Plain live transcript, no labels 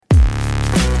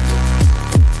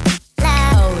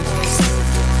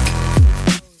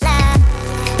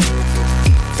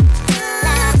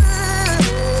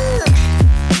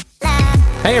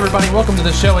Hey everybody, welcome to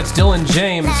the show. It's Dylan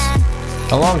James.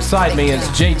 Alongside me is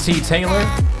JT Taylor.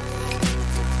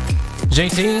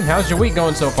 JT, how's your week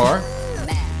going so far?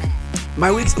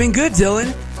 My week's been good,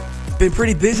 Dylan. Been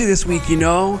pretty busy this week, you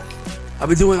know. I've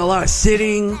been doing a lot of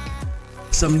sitting,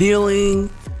 some kneeling,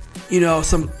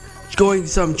 some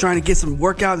trying to get some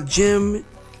workout at the gym.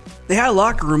 They had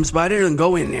locker rooms, but I didn't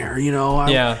go in there,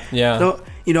 Yeah. So,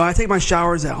 I take my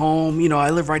showers at home. I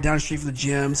live right down the street from the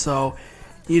gym, so,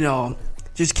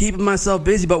 just keeping myself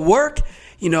busy. But work,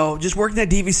 just working at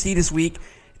DVC this week.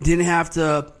 Didn't have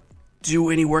to do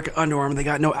any work at Under Armour. They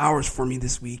got no hours for me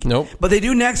this week. Nope. But they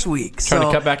do next week. Trying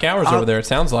to cut back hours over there, it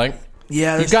sounds like.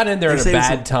 Yeah. You got in there at a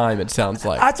bad time, it sounds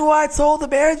like. That's why I told the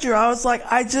manager. I was like,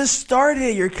 I just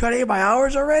started. You're cutting my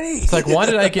hours already? It's like, why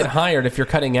did I get hired if you're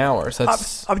cutting hours?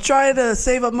 I'm trying to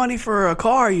save up money for a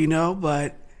car,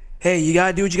 but hey, you got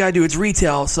to do what you got to do. It's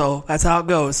retail, so that's how it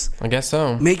goes. I guess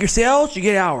so. Make your sales, you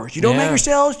get hours. You don't make your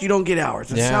sales, you don't get hours.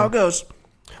 That's how it goes.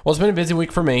 Well, it's been a busy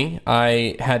week for me.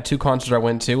 I had 2 concerts I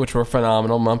went to, which were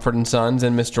phenomenal, Mumford & Sons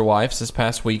and Mr. Wife's this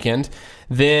past weekend.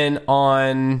 Then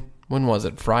on, when was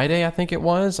it? Friday, I think it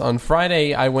was. On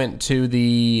Friday, I went to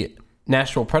the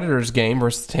Nashville Predators game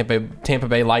versus Tampa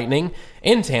Bay Lightning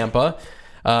in Tampa.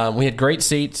 We had great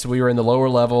seats. We were in the lower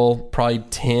level, probably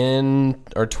 10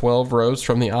 or 12 rows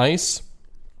from the ice.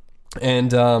 And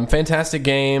fantastic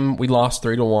game. We lost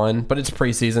 3-1, but it's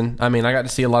preseason. I mean, I got to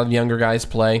see a lot of younger guys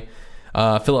play.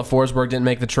 Philip Forsberg didn't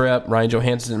make the trip. Ryan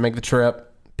Johansson didn't make the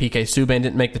trip. PK Subban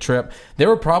didn't make the trip. There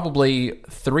were probably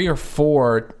 3 or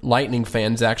 4 Lightning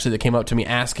fans, actually, that came up to me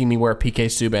asking me where PK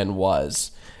Subban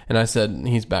was. And I said,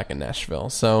 he's back in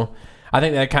Nashville. So I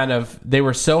think that they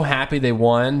were so happy they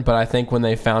won, but I think when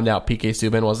they found out PK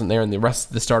Subban wasn't there and the rest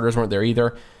of the starters weren't there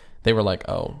either, they were like,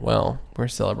 oh, well, we're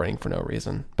celebrating for no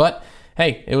reason. But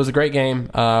hey, it was a great game.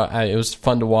 It was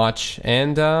fun to watch.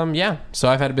 And so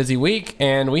I've had a busy week,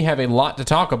 and we have a lot to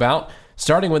talk about,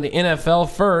 starting with the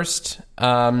NFL first.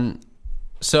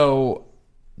 So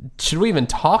should we even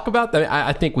talk about that?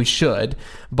 I think we should.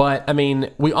 But, I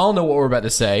mean, we all know what we're about to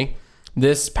say.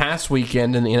 This past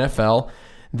weekend in the NFL,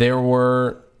 there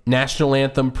were national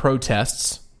anthem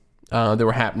protests that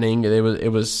were happening.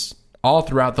 It was all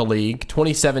throughout the league.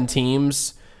 27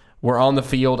 teams were on the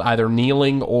field either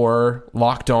kneeling or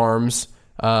locked arms.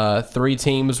 3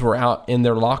 teams were out in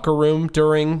their locker room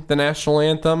during the national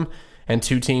anthem. And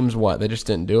 2 teams, they just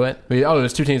didn't do it? It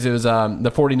was 2 teams. It was the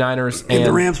 49ers and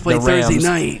the Rams played Thursday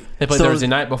night. They played Thursday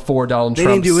night before Donald Trump.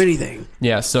 They didn't do anything.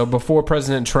 Yeah, so before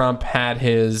President Trump had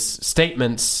his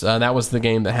statements, that was the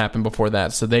game that happened before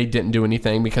that. So they didn't do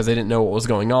anything because they didn't know what was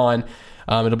going on.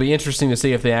 It'll be interesting to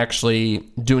see if they actually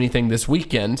do anything this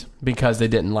weekend because they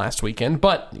didn't last weekend.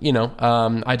 But,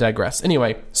 I digress.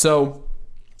 Anyway, so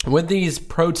with these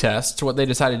protests, what they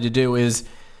decided to do is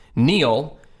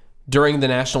kneel during the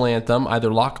national anthem,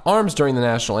 either lock arms during the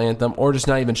national anthem or just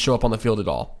not even show up on the field at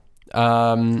all.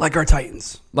 Like our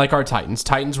Titans.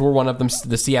 Titans were one of them.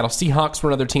 The Seattle Seahawks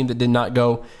were another team that did not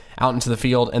go out into the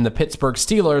field. And the Pittsburgh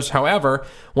Steelers, however,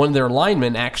 one of their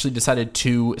linemen actually decided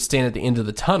to stand at the end of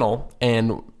the tunnel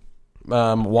and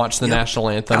watch the national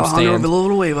anthem. Alejandro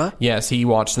Villanueva. Yes, he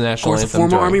watched the national anthem. Of course, a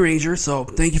former Army Ranger, so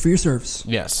thank you for your service.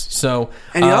 Yes. So,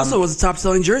 and he also was a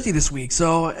top-selling jersey this week,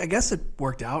 so I guess it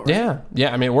worked out, right?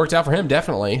 Yeah. I mean, it worked out for him,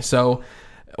 definitely. So,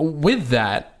 with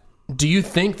that, do you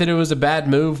think that it was a bad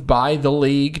move by the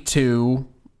league to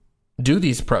do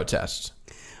these protests?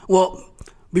 Well,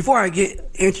 before I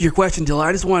answer your question, Dylan,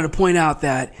 I just wanted to point out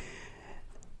that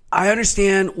I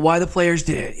understand why the players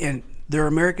did it, and they're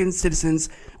American citizens.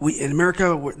 In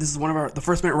America, this is one of the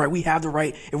First Amendment right. We have the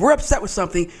right. If we're upset with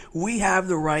something, we have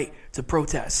the right to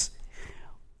protest.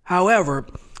 However,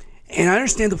 and I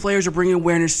understand the players are bringing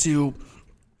awareness to,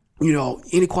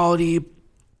 inequality,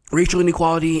 racial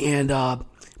inequality, and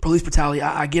police brutality.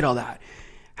 I get all that.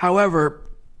 However,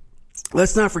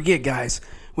 let's not forget, guys,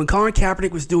 when Colin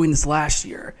Kaepernick was doing this last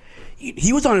year,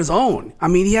 he was on his own. I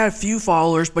mean, he had a few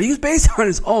followers, but he was basically on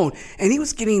his own. And he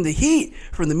was getting the heat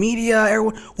from the media.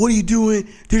 Everyone, what are you doing?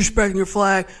 Disrespecting your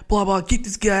flag, blah, blah. Get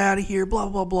this guy out of here, blah,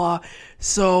 blah, blah.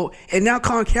 So, and now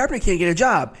Colin Kaepernick can't get a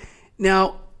job.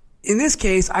 Now, in this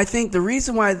case, I think the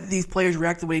reason why these players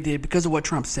reacted the way they did because of what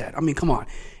Trump said. I mean, come on.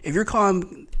 If you're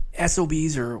calling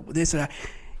SOBs or this or that,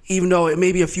 even though it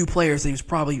may be a few players that he was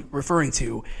probably referring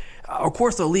to, of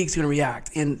course the league's going to react.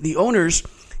 And the owners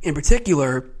in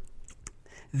particular,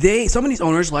 some of these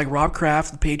owners like Rob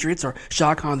Kraft, the Patriots, or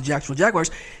Shad Khan, the Jacksonville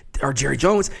Jaguars, or Jerry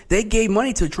Jones, they gave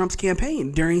money to Trump's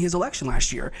campaign during his election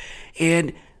last year.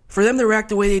 And for them to react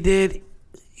the way they did,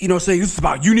 saying this is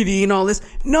about unity and all this,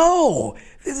 no,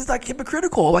 this is like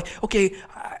hypocritical. Like, okay,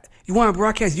 You want to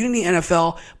broadcast unity in the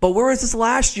NFL, but where was this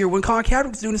last year when Colin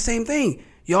Kaepernick was doing the same thing?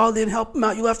 Y'all didn't help him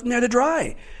out. You left him there to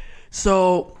dry.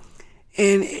 So,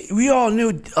 and we all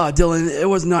knew, Dylan, it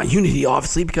was not unity,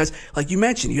 obviously, because like you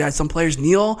mentioned, you had some players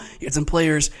kneel, you had some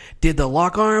players did the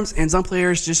lock arms, and some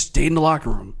players just stayed in the locker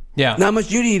room. Yeah. Not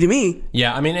much unity to me.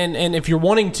 Yeah, I mean, and if you're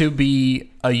wanting to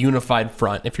be a unified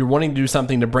front, if you're wanting to do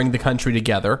something to bring the country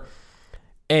together,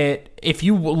 if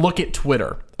you look at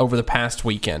Twitter over the past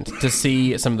weekend to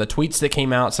see some of the tweets that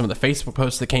came out, some of the Facebook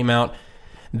posts that came out,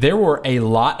 there were a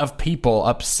lot of people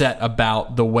upset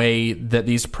about the way that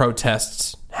these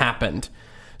protests happened.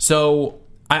 So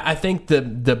I think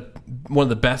the one of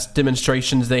the best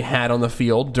demonstrations they had on the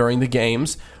field during the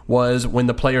games was when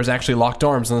the players actually locked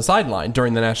arms on the sideline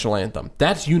during the national anthem.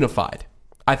 That's unified.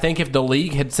 I think if the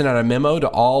league had sent out a memo to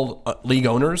all league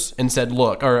owners and said,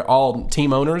 look, or all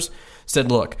team owners said,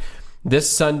 look, this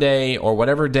Sunday or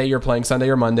whatever day you're playing, Sunday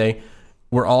or Monday,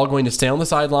 we're all going to stay on the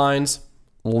sidelines,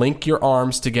 link your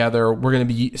arms together. We're going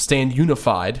to stand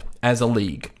unified as a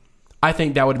league. I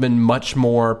think that would have been much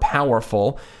more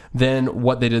powerful than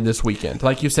what they did this weekend.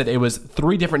 Like you said, it was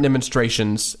 3 different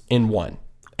demonstrations in one.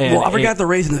 And I forgot the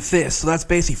raising the fist, so that's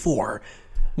basically 4.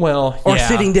 Well, or yeah.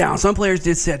 sitting down. Some players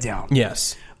did sit down.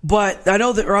 Yes. But I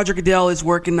know that Roger Goodell is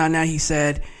working on that, he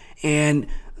said, and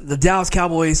the Dallas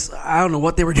Cowboys, I don't know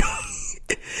what they were doing.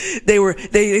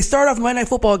 They started off the Monday Night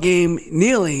Football game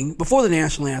kneeling before the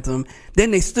national anthem. Then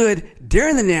they stood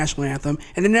during the national anthem.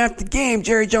 And then after the game,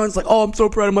 Jerry Jones like, oh, I'm so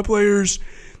proud of my players.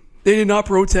 They did not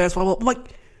protest. Blah, blah. I'm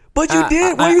like, but you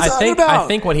did. What are you talking about? I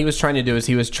think what he was trying to do is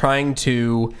he was trying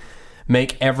to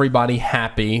make everybody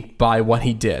happy by what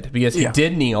he did. Because he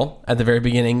did kneel at the very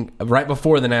beginning, right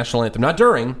before the national anthem. Not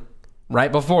during,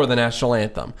 right before the national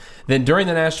anthem. Then during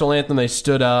the national anthem, they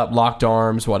stood up, locked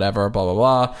arms, whatever, blah, blah,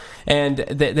 blah. And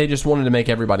they just wanted to make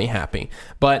everybody happy.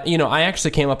 But, you know, I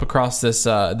actually came up across this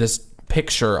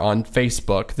picture on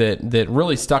Facebook that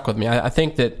really stuck with me. I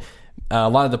think that a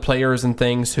lot of the players and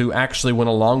things who actually went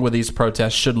along with these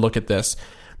protests should look at this.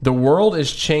 The world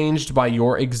is changed by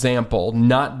your example,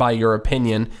 not by your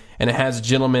opinion. And it has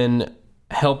gentlemen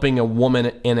helping a woman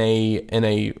in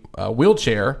a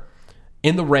wheelchair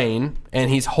in the rain,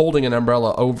 and he's holding an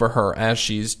umbrella over her as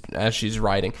she's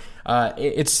riding.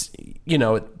 It's, you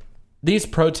know, these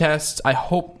protests, I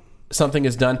hope something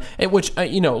is done. Which,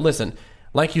 you know, listen,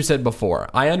 like you said before,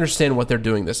 I understand what they're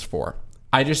doing this for.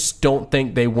 I just don't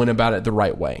think they went about it the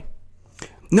right way.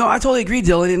 No, I totally agree,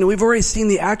 Dylan. And we've already seen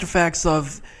the after effects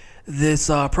of this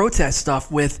protest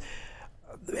stuff with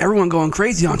everyone going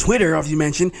crazy on Twitter, as you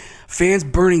mentioned, fans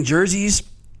burning jerseys.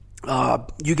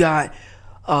 You got,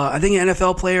 I think an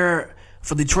NFL player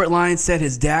for the Detroit Lions said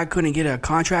his dad couldn't get a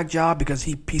contract job because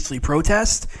he peacefully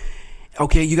protests.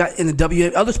 Okay, you got in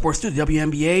the other sports too, the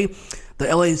WNBA,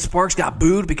 the LA Sparks got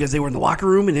booed because they were in the locker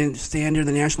room and didn't stand near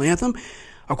the national anthem.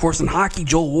 Of course, in hockey,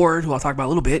 Joel Ward, who I'll talk about a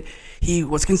little bit, he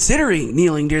was considering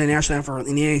kneeling during the national anthem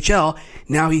in the NHL.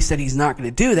 Now he said he's not going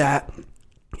to do that.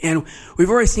 And we've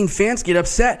already seen fans get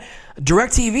upset.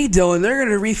 DirecTV, Dylan, they're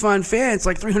going to refund fans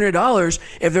like $300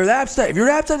 if they're that upset. If you're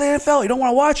that upset at the NFL, you don't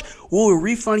want to watch, we'll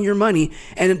refund your money.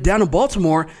 And down in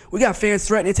Baltimore, we got fans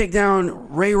threatening to take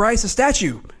down Ray Rice's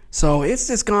statue. So it's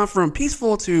just gone from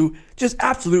peaceful to just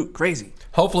absolute crazy.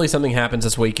 Hopefully something happens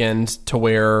this weekend to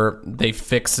where they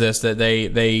fix this, that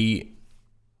they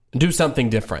do something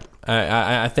different.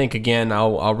 I think, again,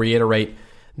 I'll reiterate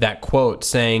that quote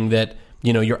saying that,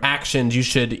 you know, your actions, you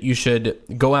should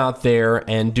go out there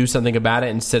and do something about it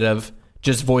instead of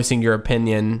just voicing your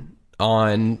opinion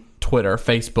on Twitter,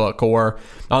 Facebook, or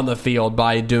on the field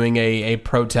by doing a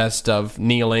protest of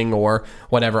kneeling or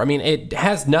whatever. I mean, it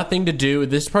has nothing to do,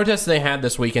 this protest they had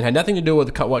this weekend had nothing to do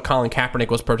with what Colin Kaepernick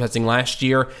was protesting last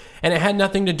year, and it had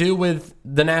nothing to do with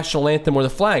the national anthem or the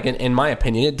flag. In my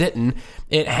opinion, it didn't.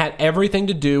 It had everything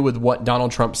to do with what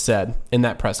Donald Trump said in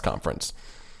that press conference.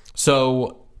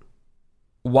 So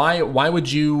why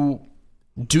would you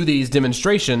do these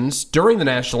demonstrations during the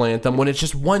national anthem when it's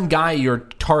just one guy you're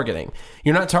targeting?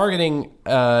 You're not targeting,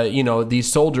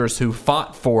 these soldiers who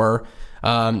fought for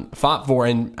and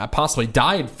possibly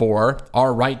died for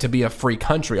our right to be a free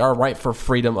country, our right for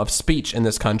freedom of speech in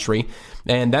this country.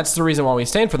 And that's the reason why we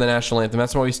stand for the national anthem.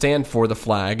 That's why we stand for the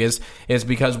flag, is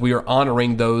because we are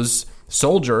honoring those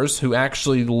soldiers who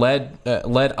actually led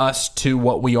us to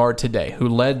what we are today, who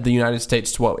led the United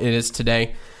States to what it is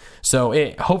today.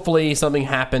 So hopefully something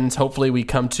happens. Hopefully we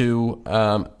come to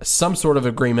some sort of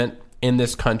agreement in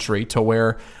this country to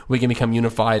where we can become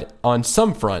unified on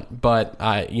some front. But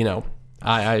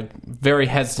I'm very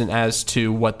hesitant as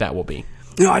to what that will be.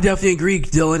 No, I definitely agree,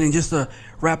 Dylan. And just to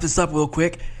wrap this up real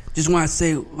quick, just want to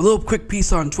say a little quick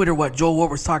piece on Twitter what Joel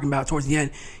Ward was talking about towards the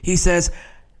end. He says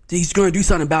he's going to do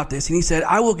something about this. And he said,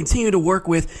 I will continue to work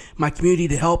with my community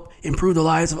to help improve the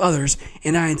lives of others.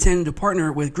 And I intend to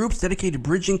partner with groups dedicated to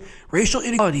bridging racial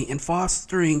inequality and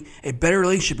fostering a better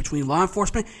relationship between law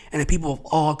enforcement and the people of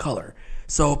all color.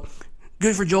 So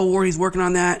good for Joel Ward. He's working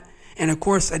on that. And of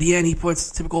course, at the end, he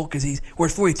puts typical, because he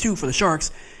wears 42 for the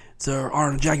Sharks, so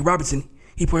on Jackie Robinson.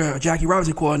 He put a Jackie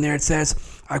Robinson quote in there. It says,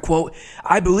 I quote,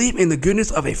 I believe in the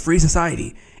goodness of a free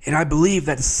society, and I believe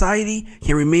that society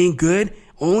can remain good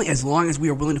only as long as we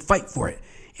are willing to fight for it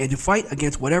and to fight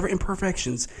against whatever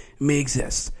imperfections may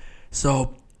exist.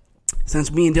 So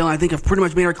since me and Dylan, I think, have pretty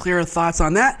much made our clear thoughts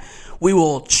on that, we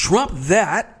will trump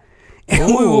that, and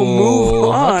we will move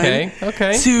on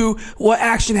to what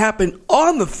action happened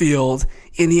on the field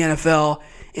in the NFL.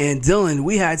 And Dylan,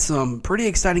 we had some pretty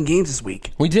exciting games this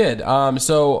week. We did.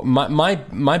 So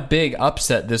my big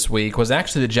upset this week was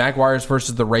actually the Jaguars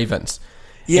versus the Ravens.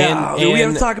 Yeah, we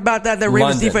have to talk about that. That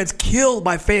Ravens defense killed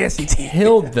my fantasy team.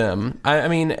 Killed them. I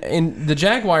mean, the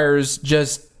Jaguars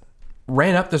just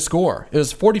ran up the score. It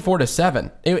was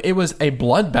 44-7. It was a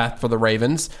bloodbath for the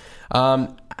Ravens.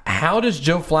 How does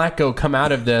Joe Flacco come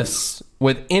out of this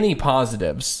with any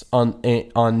positives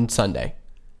on Sunday?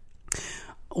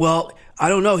 Well, I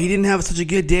don't know. He didn't have such a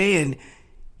good day, and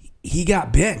he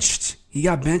got benched. He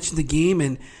got benched in the game,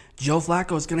 and Joe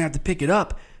Flacco is going to have to pick it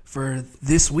up for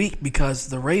this week because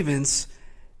the Ravens,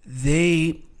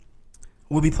 they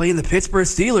will be playing the Pittsburgh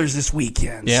Steelers this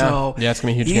weekend. Yeah, so it's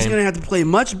going to be a huge game. He's going to have to play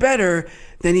much better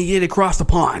than he did across the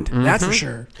pond. Mm-hmm. That's for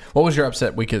sure. What was your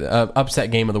upset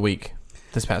game of the week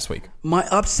this past week? My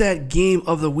upset game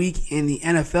of the week in the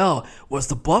NFL was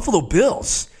the Buffalo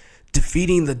Bills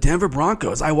defeating the Denver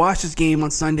Broncos. I watched this game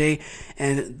on Sunday,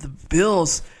 and the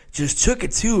Bills just took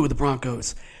it to the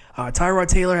Broncos. Tyrod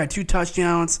Taylor had 2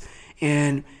 touchdowns,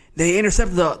 and they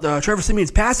intercepted the Trevor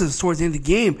Siemian's passes towards the end of the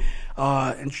game.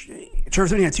 And Trevor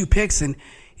Siemian had 2 picks, and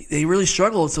they really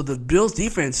struggled. So the Bills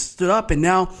defense stood up, and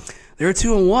now they're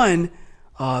 2-1.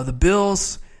 The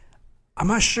Bills, I'm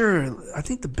not sure. I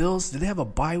think the Bills, do they have a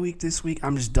bye week this week?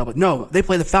 I'm just double. No, they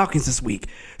play the Falcons this week.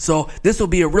 So this will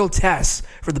be a real test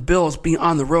for the Bills being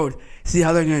on the road, see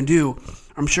how they're going to do.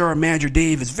 I'm sure our manager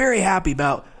Dave is very happy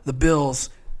about the Bills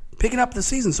picking up the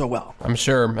season so well. I'm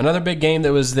sure. Another big game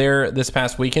that was there this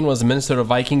past weekend was the Minnesota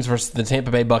Vikings versus the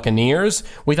Tampa Bay Buccaneers.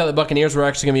 We thought the Buccaneers were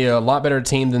actually going to be a lot better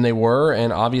team than they were,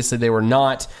 and obviously they were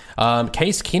not.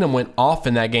 Case Keenum went off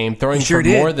in that game, throwing for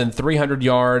more than 300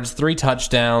 yards, 3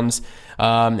 touchdowns.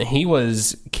 He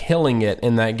was killing it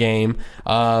in that game,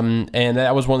 and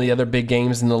that was one of the other big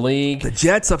games in the league. The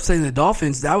Jets upsetting the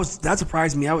Dolphins, that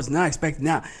surprised me. I was not expecting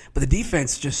that. But the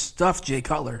defense just stuffed Jay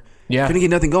Cutler. Yeah. Couldn't get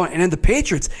nothing going. And then the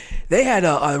Patriots, they had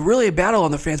really a battle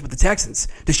on their fans with the Texans.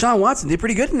 Deshaun Watson did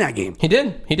pretty good in that game. He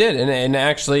did. And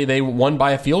actually they won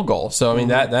by a field goal. So, I mean,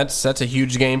 that's a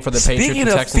huge game for the Patriots and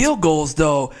Texans. Speaking of field goals,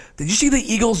 though, did you see the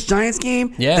Eagles-Giants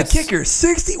game? Yes. The kicker,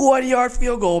 61-yard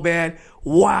field goal, man.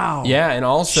 Wow. Yeah, and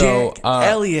also Jake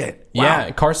Elliott. Wow.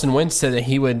 Yeah, Carson Wentz said that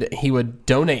he would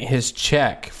donate his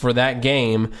check for that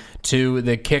game to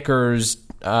the kicker's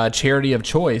charity of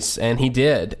choice, and he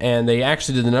did. And they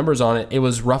actually did the numbers on it. It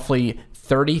was roughly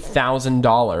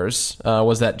 $30,000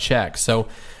 was that check. So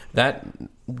that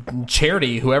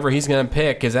charity, whoever he's going to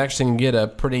pick, is actually going to get a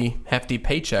pretty hefty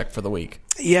paycheck for the week.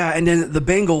 Yeah, and then the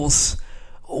Bengals,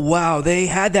 wow, they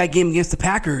had that game against the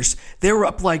Packers. They were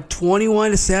up like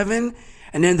 21-7,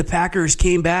 and then the Packers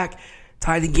came back,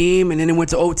 tied the game, and then it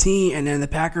went to OT, and then the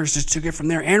Packers just took it from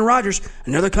there. Aaron Rodgers,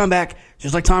 another comeback,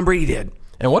 just like Tom Brady did.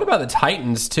 And what about the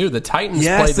Titans, too? The Titans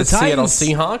played the Seattle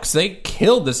Seahawks. They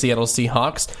killed the Seattle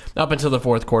Seahawks up until the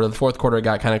fourth quarter. The fourth quarter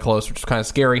got kind of close, which was kind of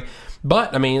scary.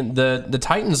 But, I mean, the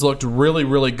Titans looked really,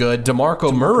 really good.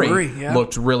 DeMarco Murray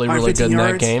looked really, really good in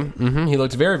that game. Mm-hmm. He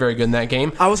looked very, very good in that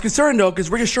game. I was concerned, though, because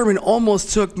Richard Sherman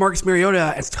almost took Marcus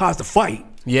Mariota and caused a fight.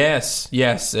 Yes,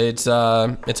 it's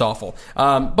awful.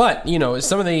 But, you know,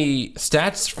 some of the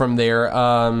stats from there,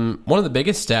 one of the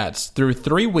biggest stats, through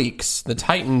 3 weeks, the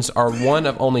Titans are one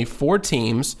of only 4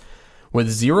 teams with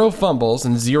 0 fumbles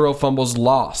and 0 fumbles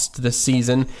lost this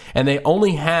season, and they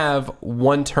only have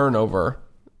 1 turnover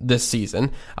this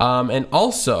season. And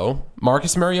also,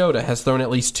 Marcus Mariota has thrown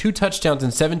at least 2 touchdowns in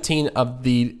 17 of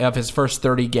his first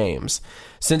 30 games.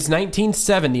 Since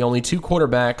 1970, only 2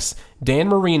 quarterbacks, Dan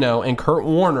Marino and Kurt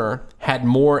Warner, had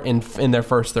more in their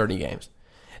first 30 games.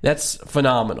 That's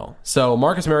phenomenal. So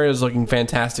Marcus Mariota is looking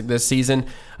fantastic this season.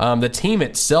 The team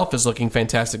itself is looking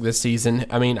fantastic this season.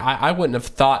 I mean, I wouldn't have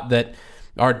thought that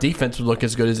our defense would look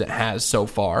as good as it has so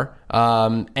far.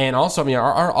 And also, I mean,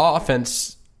 our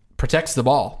offense protects the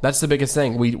ball. That's the biggest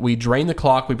thing. We drain the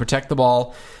clock, we protect the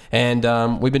ball, and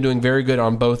we've been doing very good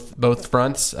on both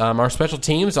fronts. Our special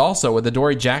teams also with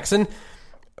Adoree Jackson,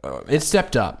 it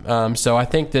stepped up. So I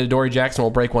think that Adoree Jackson will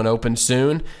break one open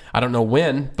soon. I don't know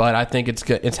when, but I think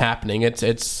it's happening.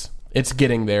 It's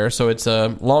getting there, so it's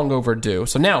long overdue.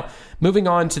 So now, moving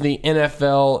on to the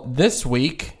NFL this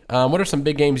week, what are some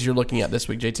big games you're looking at this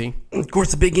week, JT? Of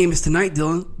course, the big game is tonight,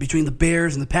 Dylan, between the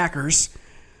Bears and the Packers.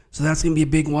 So that's going to be a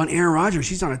big one. Aaron Rodgers,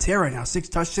 he's on a tear right now. 6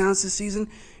 touchdowns this season.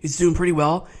 He's doing pretty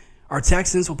well. Our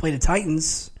Texans will play the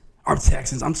Titans. Our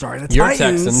Texans, I'm sorry. The Your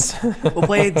Titans Texans. will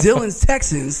play Dylan's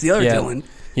Texans, the other Yeah. Dylan.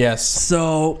 Yes.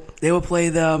 So they will play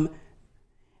them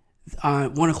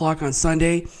 1 o'clock on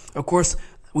Sunday. Of course,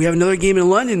 we have another game in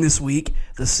London this week,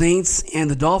 the Saints and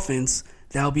the Dolphins.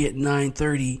 That'll be at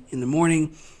 9:30 in the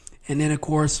morning. And then, of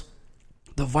course,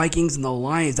 the Vikings and the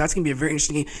Lions. That's going to be a very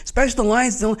interesting game. Especially the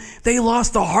Lions, they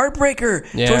lost the heartbreaker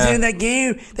towards the end of that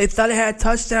game. They thought it had a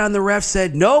touchdown. The ref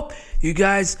said, nope, you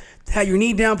guys had your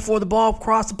knee down before the ball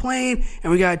crossed the plane,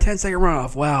 and we got a 10-second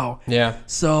runoff. Wow. Yeah.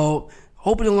 So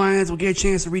hoping the Lions will get a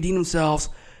chance to redeem themselves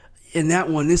in that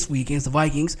one this week against the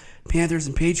Vikings, Panthers,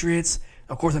 and Patriots.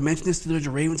 Of course, I mentioned this to the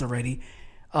Ravens already.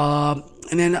 And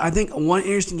then I think one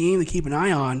interesting game to keep an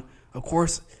eye on, of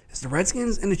course, is the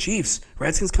Redskins and the Chiefs.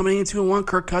 Redskins coming in 2-1.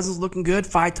 Kirk Cousins looking good.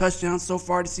 5 touchdowns so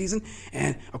far this season.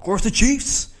 And, of course, the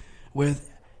Chiefs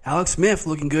with Alex Smith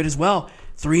looking good as well.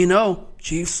 3-0.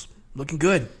 Chiefs looking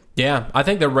good. Yeah, I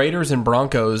think the Raiders and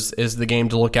Broncos is the game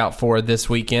to look out for this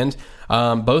weekend.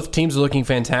 Both teams are looking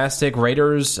fantastic.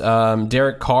 Raiders,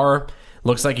 Derek Carr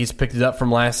looks like he's picked it up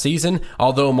from last season.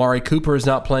 Although Amari Cooper is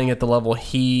not playing at the level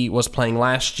he was playing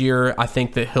last year, I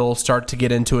think that he'll start to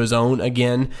get into his own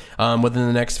again within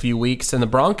the next few weeks. And the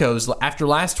Broncos, after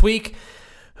last week,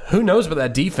 who knows about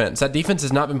that defense? That defense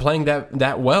has not been playing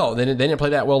that well. They didn't play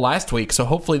that well last week, so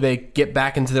hopefully they get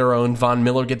back into their own. Von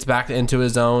Miller gets back into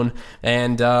his own,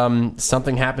 and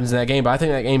something happens in that game. But I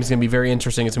think that game is going to be very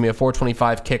interesting. It's going to be a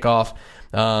 4:25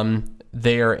 kickoff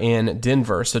there in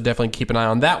Denver, so definitely keep an eye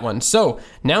on that one. So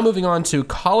now moving on to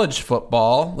college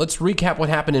football, let's recap what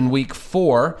happened in Week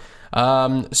 4.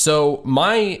 So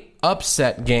my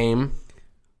upset game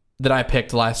that I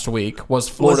picked last week was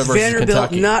Florida versus Vanderbilt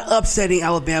Kentucky. not upsetting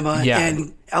Alabama,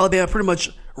 and Alabama pretty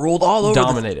much rolled all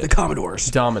over the Commodores.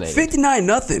 Dominated.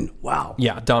 59-0. Wow.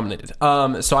 Yeah, dominated.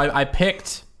 So I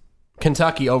picked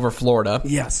Kentucky over Florida.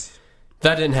 Yes.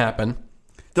 That didn't happen.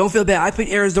 Don't feel bad. I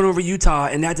picked Arizona over Utah,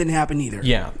 and that didn't happen either.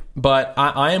 Yeah, but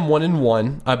I am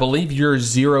 1-1. I believe you're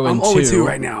 0-2. I'm 0-2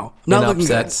 right now. Not looking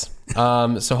upsets.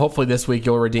 Good. So hopefully this week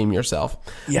you'll redeem yourself.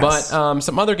 Yes. But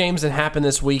some other games that happened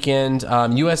this weekend: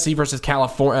 USC versus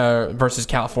California versus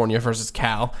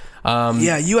Cal.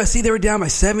 USC, they were down by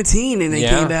 17, and they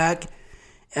came back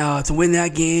to win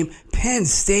that game. Penn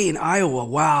State and Iowa.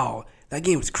 Wow, that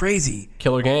game was crazy.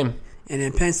 Killer game. And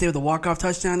then Penn State with a walk-off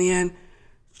touchdown in the end.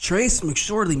 Trace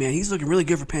McSorley, man, he's looking really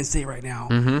good for Penn State right now.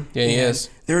 Mm-hmm. Yeah, he is.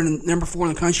 They're number 4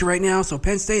 in the country right now, so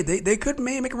Penn State, they could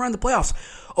maybe make a run in the playoffs.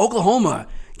 Oklahoma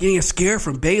getting a scare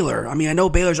from Baylor. I mean, I know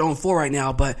Baylor's on 4 right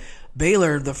now, but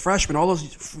Baylor, the freshmen, all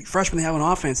those freshmen they have on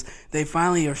offense, they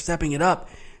finally are stepping it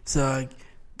up to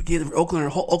give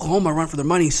Oklahoma a run for their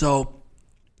money. So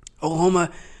Oklahoma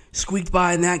squeaked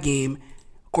by in that game.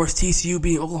 Of course, TCU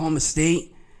beating Oklahoma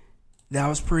State, that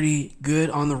was pretty good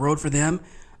on the road for them.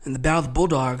 And the Battle of the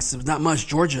Bulldogs, it was not much.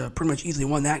 Georgia pretty much easily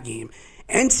won that game.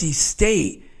 NC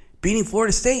State beating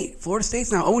Florida State. Florida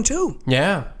State's now 0-2.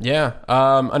 Yeah.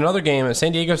 Another game at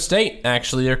San Diego State,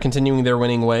 actually, they're continuing their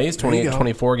winning ways,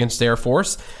 28-24 against Air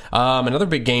Force. Another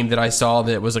big game that I saw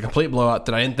that was a complete blowout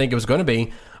that I didn't think it was going to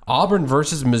be, Auburn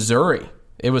versus Missouri.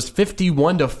 It was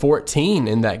 51-14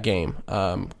 in that game.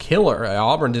 Killer.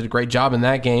 Auburn did a great job in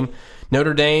that game.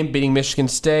 Notre Dame beating Michigan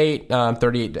State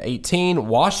 38-18.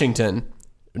 Washington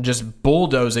just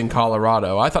bulldozing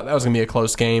Colorado. I thought that was going to be a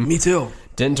close game. Me too.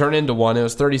 Didn't turn into one. It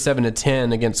was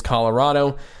 37-10 against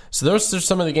Colorado. So those are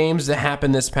some of the games that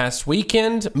happened this past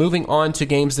weekend. Moving on to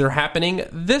games that are happening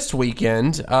this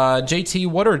weekend. JT,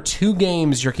 what are 2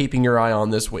 games you're keeping your eye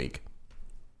on this week?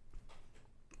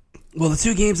 Well, the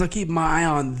 2 games I keep my eye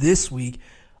on this week,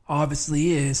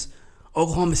 obviously, is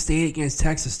Oklahoma State against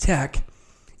Texas Tech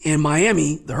and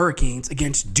Miami, the Hurricanes,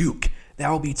 against Duke. That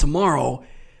will be tomorrow.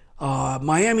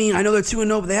 Miami, I know they're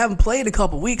 2-0, but they haven't played in a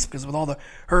couple weeks because with all the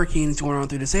hurricanes going on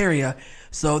through this area.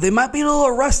 So they might be a little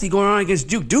rusty going on against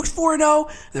Duke. Duke's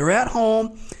 4-0. They're at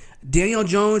home. Daniel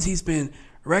Jones, he's been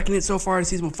wrecking it so far this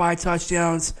season with 5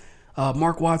 touchdowns.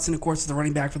 Mark Watson, of course, is the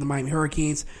running back for the Miami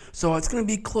Hurricanes. So it's going to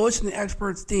be closer than the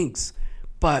experts thinks.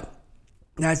 But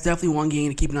that's definitely one game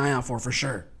to keep an eye out for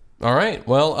sure. All right.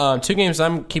 Well, two games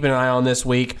I'm keeping an eye on this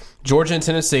week: Georgia and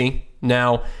Tennessee.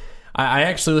 Now, I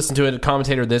actually listened to a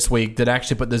commentator this week that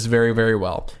actually put this very, very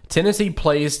well. Tennessee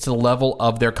plays to the level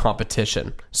of their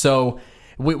competition. So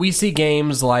we see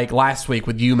games like last week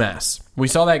with UMass. We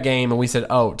saw that game and we said,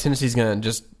 oh, Tennessee's going to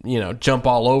just jump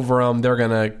all over them. They're going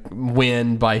to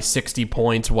win by 60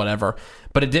 points, whatever.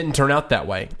 But it didn't turn out that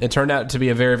way. It turned out to be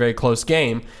a very, very close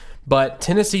game. But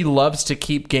Tennessee loves to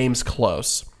keep games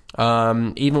close.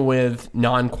 Even with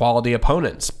non-quality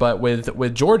opponents. But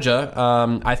with Georgia,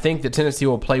 I think that Tennessee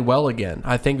will play well again.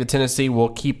 I think that Tennessee will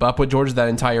keep up with Georgia that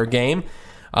entire game.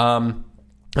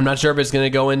 I'm not sure if it's going to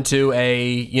go into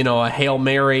a Hail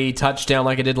Mary touchdown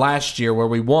like it did last year where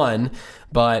we won,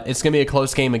 but it's going to be a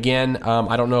close game again.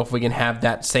 I don't know if we can have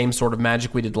that same sort of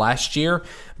magic we did last year,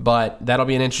 but that'll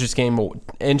be an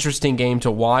interesting game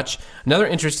to watch. Another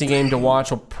interesting game to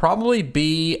watch will probably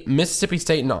be Mississippi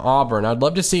State and Auburn. I'd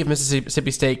love to see if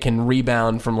Mississippi State can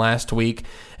rebound from last week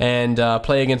and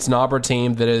play against an Auburn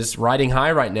team that is riding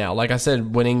high right now. Like I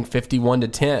said, winning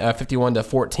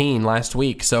 51-14 last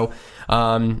week. So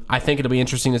I think it'll be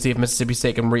interesting to see if Mississippi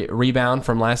State can rebound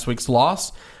from last week's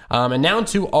loss. And now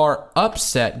to our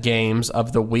upset games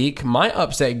of the week. My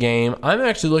upset game, I'm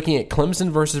actually looking at Clemson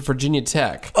versus Virginia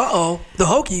Tech. Uh-oh, the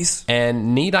Hokies.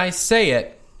 And need I say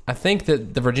it, I think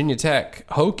that the Virginia Tech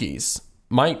Hokies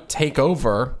might take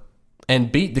over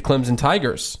and beat the Clemson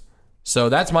Tigers. So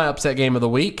that's my upset game of the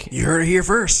week. You heard it here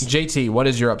first. JT, what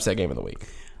is your upset game of the week?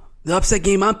 The upset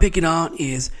game I'm picking on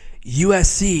is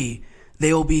USC.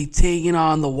 They will be taking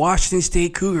on the Washington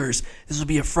State Cougars. This will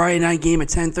be a Friday night game at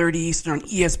 10:30 Eastern on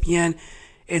ESPN.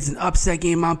 It's an upset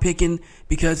game I'm picking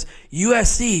because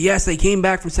USC, yes, they came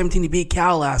back from 17 to beat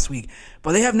Cal last week,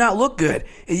 but they have not looked good.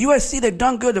 At USC, they've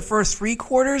done good the first 3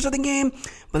 quarters of the game,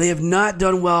 but they have not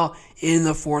done well in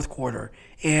the fourth quarter.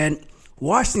 And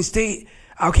Washington State,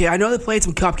 okay, I know they played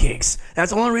some cupcakes.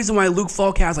 That's the only reason why Luke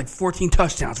Falk has like 14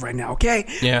 touchdowns right now, okay?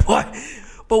 Yeah. But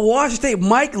Washington State,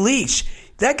 Mike Leach,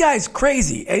 that guy's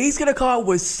crazy, and he's going to come out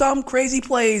with some crazy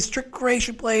plays, trick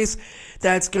creation plays,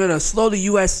 that's going to slow the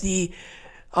USC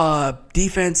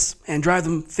defense and drive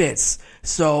them fits.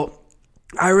 So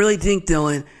I really think,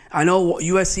 Dylan, I know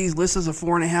USC's list is a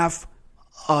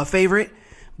 4.5 favorite,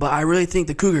 but I really think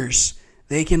the Cougars,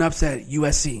 they can upset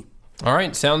USC. All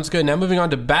right, sounds good. Now moving on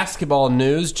to basketball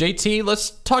news. JT, let's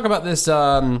talk about this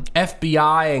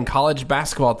FBI and college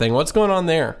basketball thing. What's going on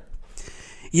there?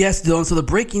 Yes, Dylan. So the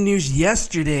breaking news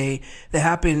yesterday that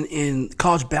happened in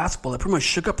college basketball that pretty much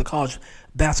shook up the college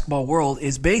basketball world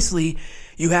is basically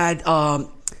you had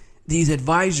these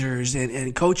advisors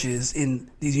and coaches in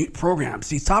these programs,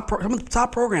 some of the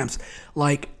top programs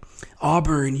like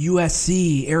Auburn,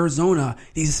 USC, Arizona,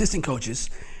 these assistant coaches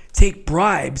take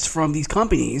bribes from these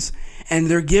companies and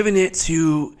they're giving it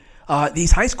to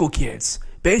these high school kids,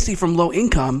 basically from low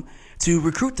income, to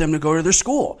recruit them to go to their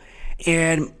school.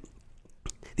 And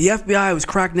the FBI was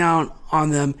cracked down on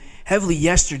them heavily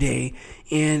yesterday,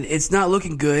 and it's not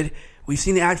looking good. We've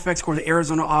seen the effects of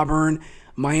Arizona, Auburn,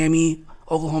 Miami,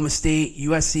 Oklahoma State,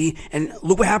 USC, and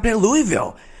look what happened at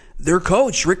Louisville. Their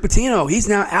coach, Rick Pitino, he's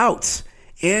now out,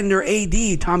 and their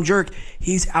AD, Tom Jerk,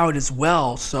 he's out as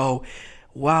well. So,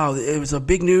 wow, it was a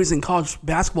big news in college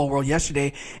basketball world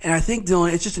yesterday, and I think,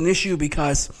 Dylan, it's just an issue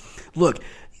because, look,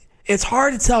 it's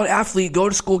hard to tell an athlete, go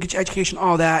to school, get your education,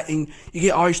 all that, and you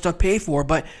get all your stuff paid for,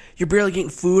 but you're barely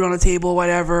getting food on the table,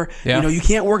 whatever. Yeah. You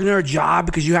can't work another job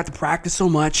because you have to practice so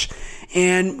much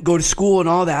and go to school and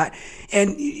all that.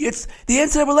 And it's the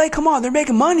NCAA, come on, they're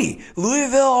making money.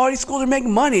 Louisville, all these schools are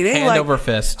making money. They ain't Hand over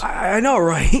fist. I know,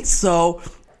 right? So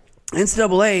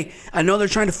NCAA, I know they're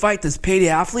trying to fight this pay the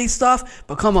athlete stuff,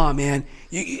 but come on, man.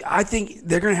 I think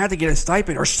they're going to have to get a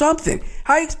stipend or something.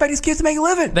 How do you expect these kids to make a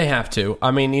living? They have to.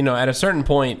 I mean, at a certain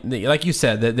point, like you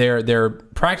said, that they're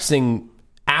practicing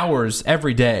hours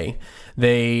every day.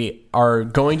 They are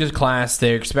going to class.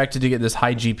 They're expected to get this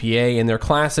high GPA in their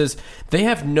classes. They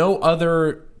have no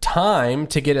other time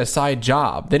to get a side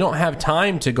job. They don't have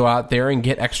time to go out there and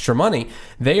get extra money.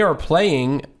 They are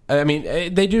playing. I mean,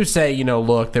 they do say,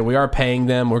 look, that we are paying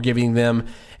them. We're giving them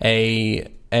a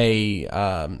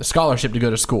scholarship to go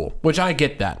to school, which I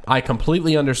get that. I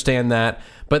completely understand that.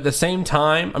 But at the same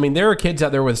time, I mean, there are kids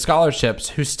out there with scholarships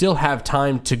who still have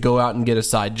time to go out and get a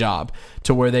side job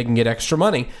to where they can get extra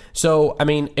money. So, I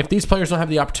mean, if these players don't have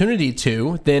the opportunity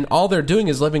to, then all they're doing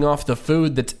is living off the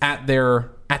food that's at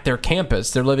their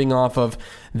campus. They're living off of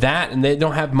that, and they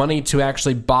don't have money to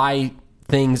actually buy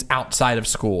things outside of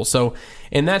school. So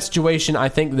in that situation, I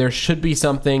think there should be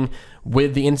something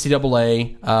with the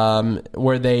NCAA,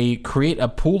 where they create a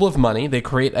pool of money. They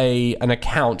create an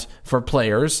account for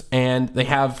players, and they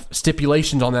have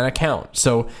stipulations on that account.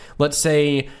 So let's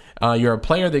say you're a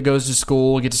player that goes to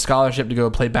school, gets a scholarship to go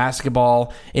play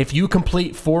basketball. If you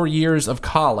complete 4 years of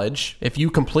college, if you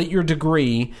complete your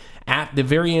degree at the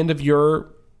very end of your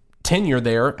tenure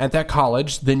there at that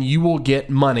college, then you will get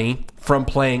money from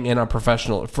playing in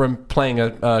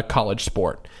a college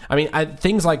sport. I mean,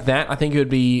 things like that, I think it would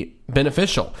be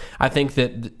beneficial. I think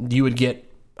that you would get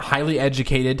highly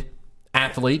educated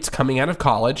athletes coming out of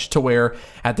college to where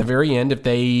at the very end, if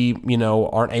they,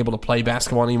 aren't able to play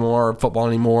basketball anymore or football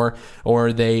anymore,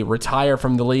 or they retire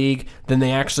from the league, then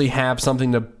they actually have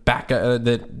something to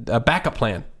a backup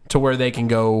plan to where they can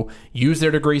go use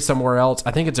their degree somewhere else.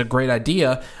 I think it's a great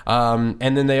idea. And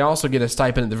then they also get a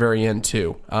stipend at the very end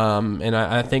too. And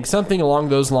I think something along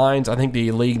those lines, I think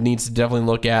the league needs to definitely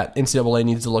look at, NCAA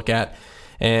needs to look at,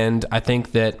 and I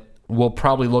think that we'll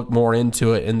probably look more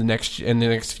into it in the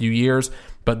next few years.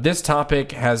 But this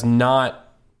topic is not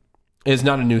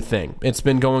a new thing. It's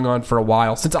been going on for a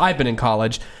while. Since I've been in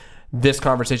college, this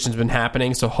conversation's been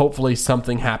happening. So hopefully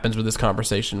something happens with this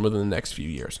conversation within the next few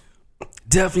years.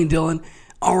 Definitely, Dylan.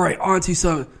 All right, on to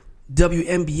some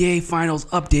WNBA Finals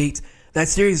updates. That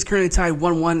series is currently tied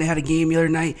 1-1. They had a game the other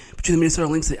night between the Minnesota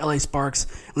Lynx and the LA Sparks.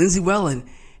 Lindsey Whalen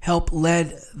helped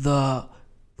lead the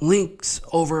Lynx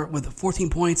over with 14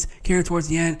 points, carried towards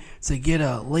the end to get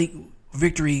a late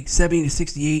victory,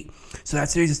 70-68. So that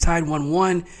series is tied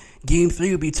 1-1. Game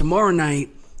 3 will be tomorrow night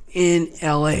in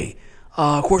LA.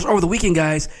 Of course, over the weekend,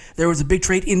 guys, there was a big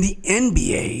trade in the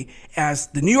NBA as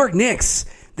the New York Knicks,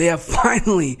 they have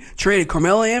finally traded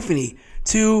Carmelo Anthony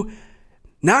to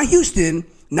not Houston,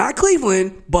 not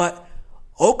Cleveland, but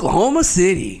Oklahoma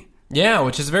City. Yeah,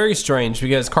 which is very strange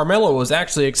because Carmelo was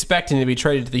actually expecting to be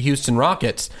traded to the Houston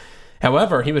Rockets.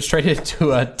 However, he was traded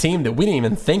to a team that we didn't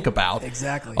even think about.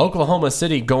 Exactly. Oklahoma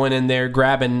City going in there,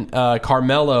 grabbing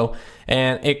Carmelo,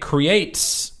 and it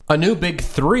creates a new big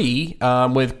three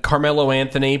with Carmelo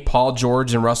Anthony, Paul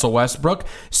George, and Russell Westbrook.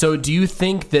 So do you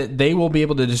think that they will be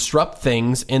able to disrupt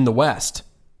things in the West?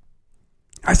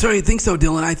 I certainly think so,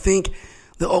 Dylan. I think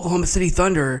the Oklahoma City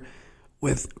Thunder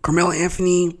with Carmelo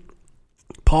Anthony,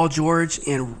 Paul George,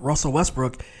 and Russell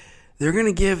Westbrook, they're going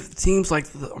to give teams like,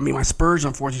 my Spurs,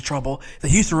 unfortunately, trouble. The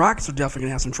Houston Rockets are definitely going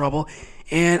to have some trouble.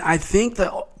 And I think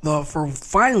that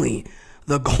finally,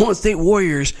 the Golden State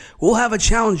Warriors will have a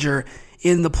challenger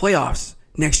in the playoffs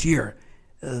next year.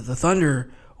 The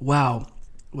Thunder, wow.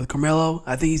 With Carmelo,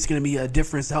 I think he's going to be a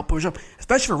difference to help push up,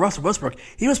 especially for Russell Westbrook.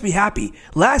 He must be happy.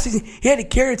 Last season, he had to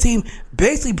carry a team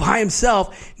basically by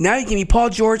himself. Now he can be Paul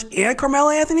George and Carmelo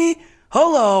Anthony?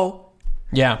 Hello.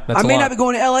 Yeah, that's I may not be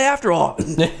going to LA after all.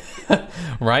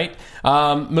 Right.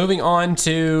 Moving on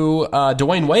to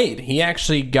Dwayne Wade. He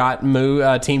actually got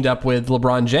teamed up with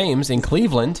LeBron James in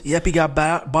Cleveland. Yep, he got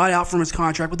bought out from his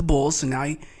contract with the Bulls, so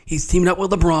now he's teamed up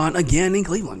with LeBron again in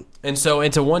Cleveland. And so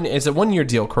it's a 1-year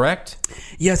deal, correct?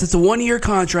 Yes, it's a 1-year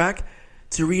contract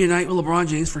to reunite with LeBron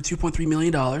James for $2.3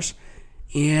 million.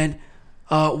 And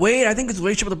Wade, I think his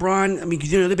relationship with LeBron,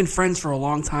 because they've been friends for a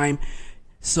long time,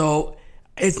 so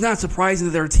it's not surprising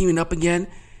that they're teaming up again.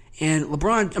 And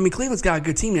LeBron, Cleveland's got a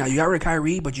good team now. You got rid of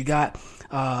Kyrie, but you got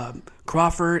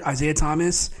Crawford, Isaiah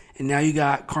Thomas, and now you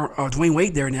got Dwayne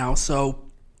Wade there now. So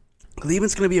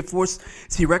Cleveland's going to be a force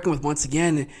to be reckoned with once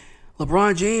again.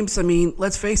 LeBron James,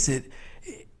 let's face it,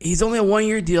 he's only a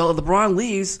 1-year deal. If LeBron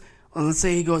leaves, let's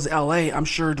say he goes to LA, I'm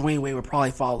sure Dwayne Wade would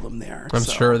probably follow him there. I'm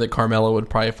sure that Carmelo would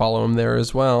probably follow him there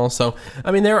as well. So,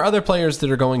 there are other players that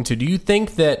are going to. Do you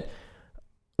think that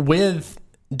with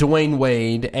Dwayne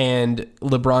Wade and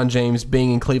LeBron James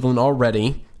being in Cleveland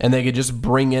already, and they could just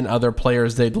bring in other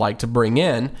players they'd like to bring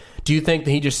in, do you think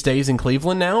that he just stays in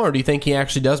Cleveland now, or do you think he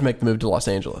actually does make the move to Los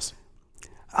Angeles?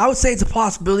 I would say it's a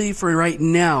possibility for right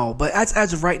now, but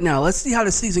as of right now, let's see how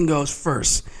the season goes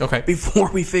first. Okay. Before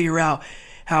we figure out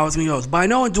how it's going to go. But I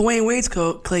know in Dwayne Wade's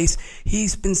case,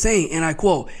 he's been saying, and I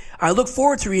quote, "I look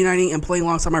forward to reuniting and playing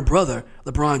alongside my brother,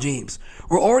 LeBron James.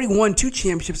 We're already won 2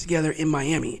 championships together in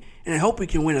Miami, and I hope we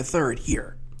can win a 3rd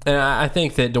here." And I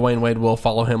think that Dwayne Wade will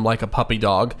follow him like a puppy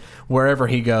dog wherever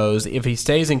he goes. If he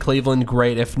stays in Cleveland,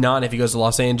 great. If not, if he goes to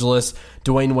Los Angeles,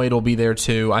 Dwayne Wade will be there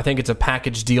too. I think it's a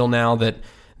package deal now that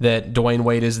Dwayne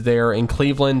Wade is there in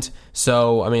Cleveland.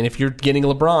 So, if you're getting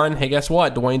LeBron, hey, guess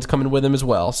what? Dwayne's coming with him as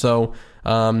well. So,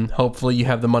 hopefully you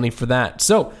have the money for that.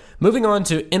 So, moving on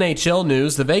to NHL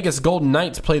news, the Vegas Golden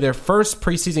Knights play their first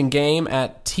preseason game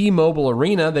at T-Mobile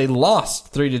Arena. They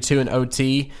lost 3-2 in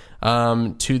OT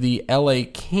to the LA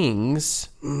Kings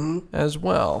as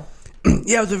well.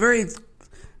 Yeah, it was a very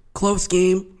close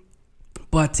game.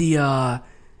 But the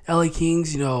LA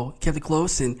Kings, kept it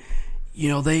close, and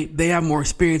they have more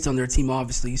experience on their team,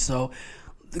 obviously. So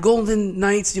the Golden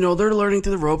Knights, they're learning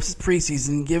through the ropes. It's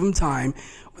preseason. Give them time.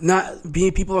 Not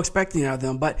being people expecting out of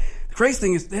them. But the crazy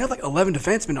thing is they have like 11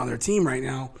 defensemen on their team right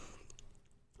now.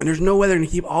 And there's no way they're going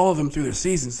to keep all of them through their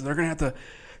season. So they're going to have to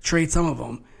trade some of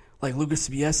them, like Lucas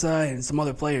Biesa and some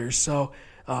other players. So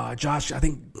Josh, I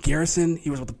think Garrison,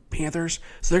 he was with the Panthers.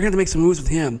 So they're going to have to make some moves with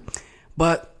him.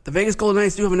 But the Vegas Golden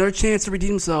Knights do have another chance to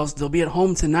redeem themselves. They'll be at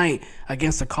home tonight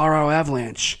against the Colorado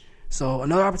Avalanche. So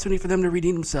another opportunity for them to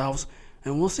redeem themselves.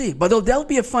 And we'll see. But that'll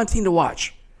be a fun team to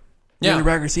watch. In the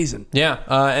regular season. Yeah,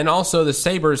 and also the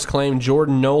Sabres claimed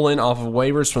Jordan Nolan off of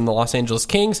waivers from the Los Angeles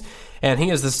Kings, and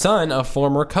he is the son of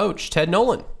former coach Ted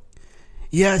Nolan.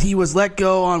 Yeah, he was let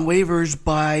go on waivers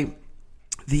by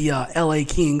the LA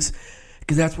Kings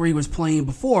because that's where he was playing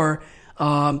before.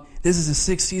 This is his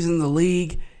sixth season in the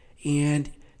league, and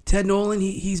Ted Nolan,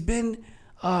 he's been...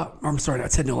 I'm sorry,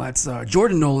 not Ted Nolan, that's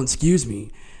Jordan Nolan, excuse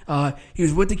me. He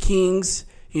was with the Kings.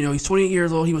 He's 28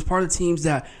 years old. He was part of the teams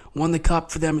that won the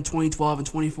Cup for them in 2012 and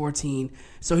 2014.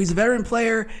 So he's a veteran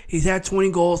player. He's had 20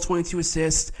 goals, 22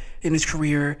 assists in his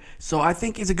career. So I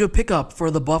think it's a good pickup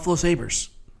for the Buffalo Sabres.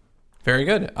 Very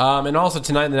good. And also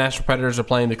tonight, the Nashville Predators are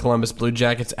playing the Columbus Blue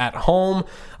Jackets at home.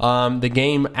 The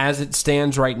game, as it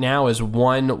stands right now, is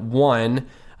 1-1.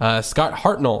 Scott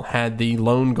Hartnell had the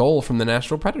lone goal from the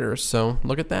Nashville Predators. So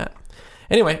look at that.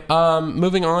 Anyway,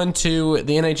 moving on to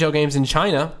the NHL games in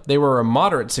China. They were a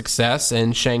moderate success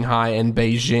in Shanghai and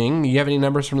Beijing. You have any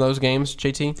numbers from those games,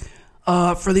 JT?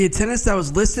 For the attendance that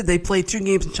was listed, they played 2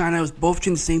 games in China. It was both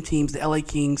between the same teams, the LA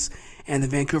Kings and the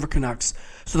Vancouver Canucks.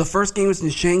 So the first game was in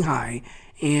Shanghai,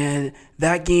 and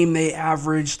that game they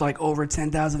averaged like over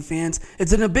 10,000 fans.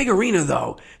 It's in a big arena,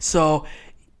 though. So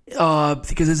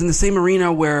because it's in the same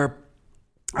arena where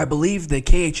I believe the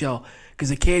KHL, because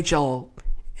the KHL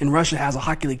in Russia has a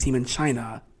hockey league team in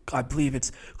China. I believe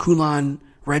it's Kunlun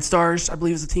Red Stars, I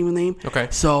believe is the team name. Okay.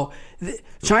 So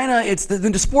China, it's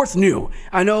the sport's new.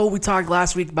 I know we talked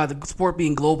last week about the sport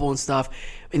being global and stuff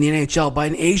in the NHL, but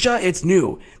in Asia, it's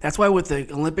new. That's why with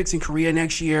the Olympics in Korea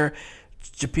next year,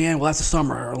 Japan, well, that's the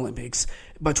Summer Olympics.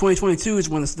 But 2022 is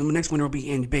when the next winter will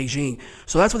be in Beijing.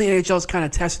 So that's when the NHL is kind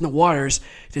of testing the waters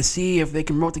to see if they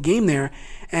can promote the game there.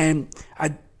 And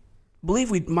I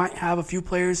believe we might have a few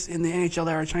players in the NHL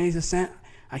that are Chinese descent.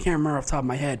 I can't remember off the top of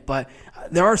my head, but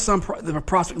there are some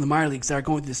prospects in the minor leagues that are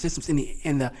going through the systems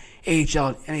in the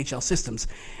AHL, NHL systems.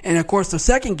 And of course, the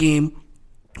second game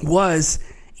was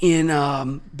in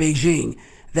Beijing.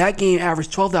 That game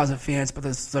averaged 12,000 fans, but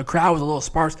the crowd was a little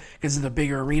sparse because it's a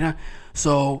bigger arena.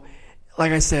 So,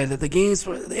 like I said, the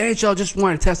NHL just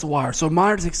wanted to test the water. So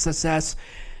moderate success,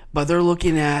 but they're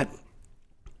looking at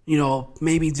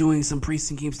maybe doing some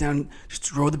preseason games down just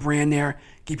to grow the brand there,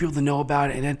 get people to know about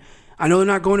it. And then I know they're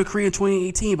not going to Korea in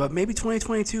 2018, but maybe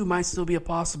 2022 might still be a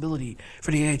possibility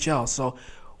for the NHL. So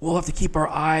we'll have to keep our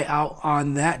eye out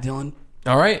on that, Dylan.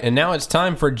 All right, and now it's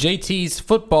time for JT's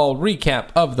football recap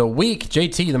of the week.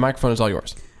 JT, the microphone is all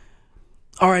yours.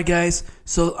 All right, guys.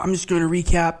 So I'm just going to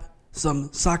recap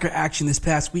some soccer action this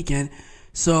past weekend.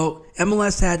 So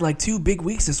MLS had like 2 big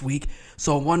weeks this week.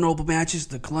 So one notable matches,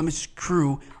 the Columbus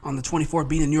Crew on the 24th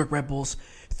beating the New York Red Bulls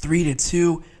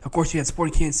 3-2. Of course, you had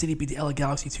Sporting Kansas City beat the LA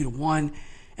Galaxy 2-1.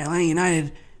 Atlanta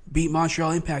United beat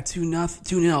Montreal Impact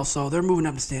 2-0. So they're moving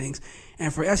up the standings.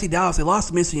 And for FC Dallas, they lost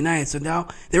to Minnesota United. So now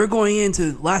they were going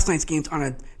into last night's games on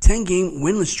a 10-game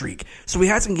winless streak. So we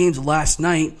had some games last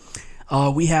night.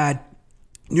 We had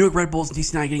New York Red Bulls and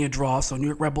DC United getting a draw. So New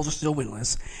York Red Bulls are still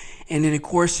winless. And then, of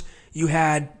course, you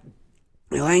had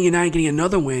Atlanta United getting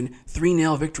another win,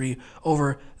 3-0 victory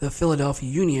over the Philadelphia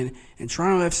Union. And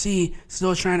Toronto FC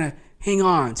still trying to hang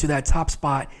on to that top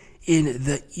spot in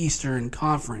the Eastern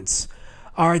Conference.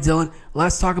 All right, Dylan,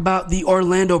 let's talk about the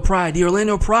Orlando Pride. The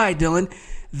Orlando Pride, Dylan,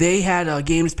 they had a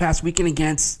game this past weekend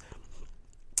against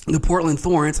the Portland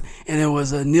Thorns, and it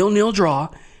was a 0-0 draw.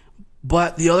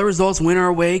 But the other results went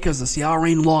our way because the Seattle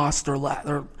Reign lost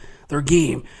their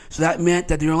game. So that meant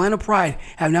that the Orlando Pride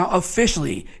have now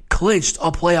officially clinched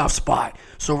a playoff spot.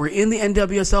 So we're in the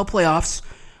NWSL playoffs.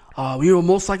 We will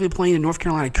most likely playing the North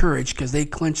Carolina Courage because they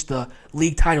clinched the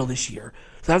league title this year.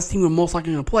 So that's the team we're most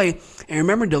likely going to play. And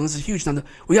remember, Dylan, this is huge. Now,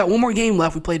 we got one more game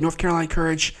left. We played North Carolina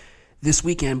Courage this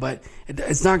weekend, but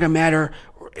it's not going to matter.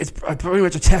 It's pretty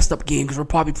much a test-up game because we're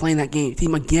probably playing that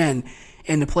team again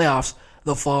in the playoffs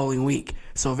the following week.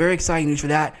 So very exciting news for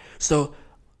that. So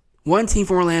one team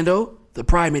from Orlando, the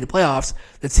Pride, made the playoffs.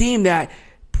 The team that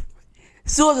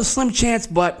still has a slim chance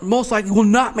but most likely will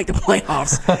not make the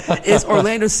playoffs is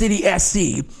Orlando City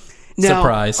SC. Now,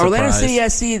 Surprise. Orlando City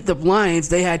SC, the Lions,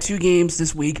 they had 2 games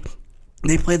this week.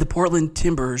 They played the Portland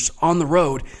Timbers on the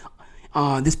road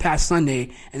this past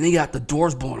Sunday, and they got the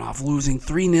doors blown off, losing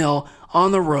 3-0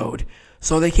 on the road.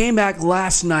 So they came back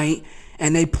last night,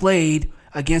 and they played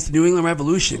against the New England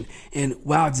Revolution. And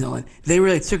wow, Dylan, they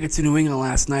really took it to New England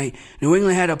last night. New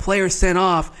England had a player sent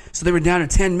off, so they were down to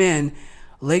 10 men.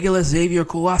 Legolas Xavier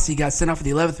Kouassi got sent off at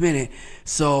the 11th minute.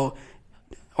 So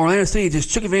Orlando City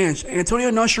just took advantage.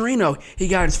 Antonio Nocerino, he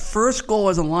got his first goal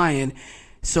as a Lion.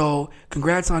 So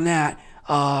congrats on that.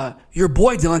 Your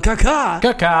boy Dylan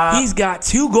Kaká, he's got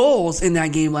 2 goals in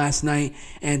that game last night,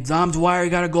 and Dom Dwyer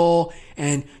got a goal,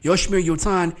 and Yoshimir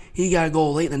Yotan, he got a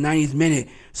goal late in the 90th minute.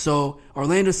 So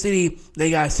Orlando City,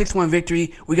 they got a 6-1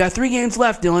 victory. We got 3 games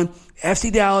left, Dylan.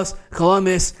 FC Dallas,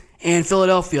 Columbus, and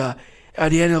Philadelphia at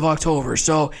the end of October.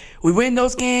 So we win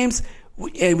those games,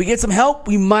 and we get some help,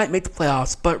 we might make the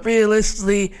playoffs. But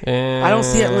realistically, I don't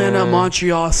see Atlanta,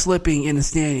 Montreal slipping in the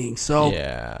standings. So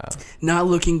not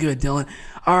looking good, Dylan.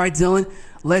 All right, Dylan,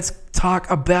 let's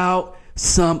talk about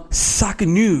some soccer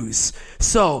news.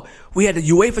 So we had the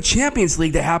UEFA Champions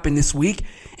League that happened this week.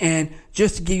 And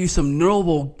just to give you some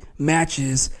notable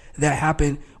matches that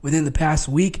happened within the past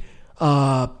week,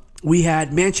 we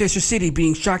had Manchester City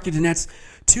beating Shakhtar Donetsk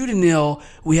 2-0.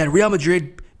 We had Real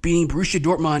Madrid beating Borussia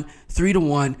Dortmund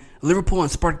 3-1. Liverpool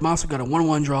and Spartak Moscow got a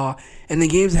 1-1 draw. And the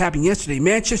games that happened yesterday,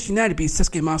 Manchester United beat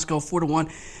CSKA Moscow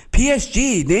 4-1.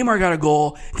 PSG, Neymar got a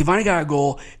goal. Cavani got a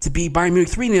goal to beat Bayern Munich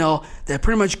 3-0. That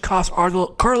pretty much cost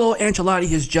Carlo Ancelotti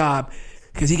his job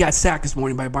because he got sacked this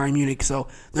morning by Bayern Munich. So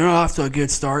they're not off to a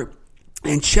good start.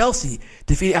 And Chelsea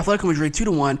defeated Atletico Madrid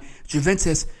 2-1.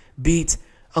 Juventus beat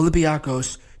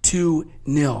Olympiacos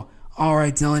 2-0. All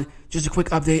right, Dylan, just a quick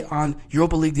update on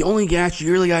Europa League. The only match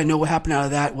you really got to know what happened out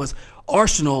of that was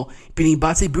Arsenal beating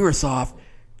Bate Borisov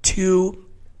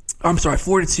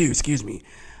 4-2, excuse me.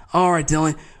 All right,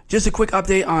 Dylan, just a quick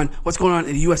update on what's going on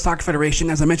in the U.S. Soccer Federation.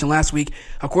 As I mentioned last week,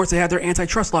 of course, they had their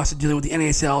antitrust lawsuit dealing with the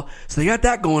NASL, so they got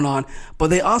that going on. But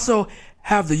they also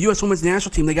have the U.S. Women's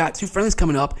National Team. They got 2 friendlies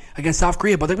coming up against South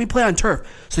Korea, but they're going to play on turf.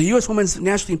 So U.S. Women's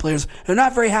National Team players, they're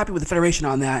not very happy with the Federation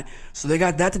on that, so they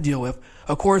got that to deal with.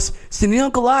 Of course,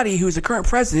 Sunil Gulati, who's the current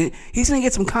president, he's going to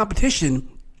get some competition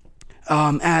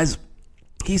as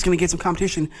he's going to get some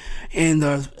competition in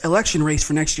the election race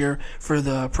for next year for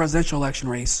the presidential election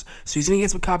race. So he's going to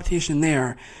get some competition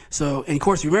there. So, and of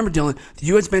course, you remember, Dylan, the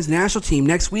U.S. men's national team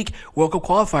next week, World Cup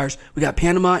qualifiers, we got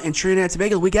Panama and Trinidad and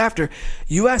Tobago the week after.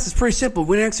 U.S. is pretty simple.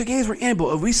 Win extra games, we're in.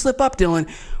 But if we slip up, Dylan,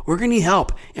 we're going to need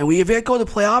help. And if we go to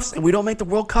the playoffs and we don't make the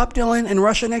World Cup, Dylan, in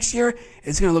Russia next year,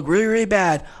 it's going to look really, really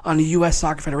bad on the U.S.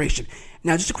 Soccer Federation.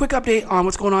 Now, just a quick update on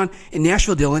what's going on in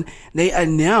Nashville, Dylan. They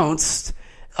announced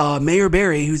Mayor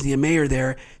Barry, who's the mayor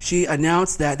there, she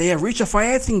announced that they have reached a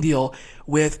financing deal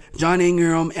with John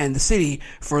Ingram and the city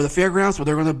for the fairgrounds where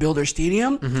they're going to build their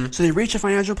stadium. Mm-hmm. So they reached a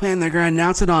financial plan. They're going to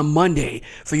announce it on Monday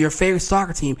for your favorite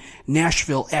soccer team,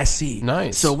 Nashville SC.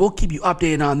 Nice. So we'll keep you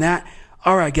updated on that.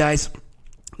 All right, guys,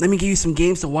 let me give you some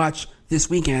games to watch this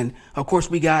weekend. Of course,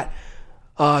 we got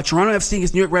Toronto FC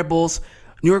against New York Red Bulls.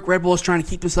 New York Red Bulls trying to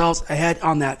keep themselves ahead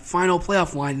on that final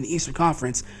playoff line in the Eastern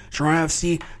Conference. Toronto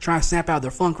FC trying to snap out of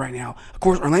their funk right now. Of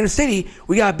course, Orlando City,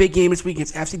 we got a big game this week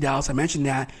against FC Dallas. I mentioned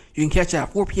that. You can catch that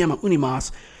at 4 p.m. at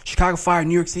Unimas. Chicago Fire,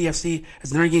 New York City FC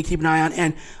is another game to keep an eye on.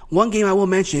 And one game I will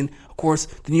mention, of course,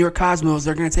 the New York Cosmos,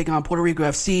 they're going to take on Puerto Rico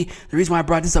FC. The reason why I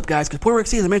brought this up, guys, because Puerto Rico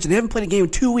FC, as I mentioned, they haven't played a game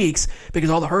in 2 weeks because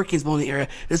all the hurricanes blowing in the area.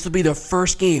 This will be their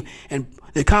first game. And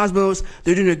the Cosmos,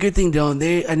 they're doing a good thing, Dylan.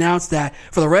 They announced that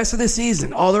for the rest of the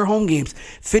season, all their home games,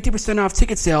 50% off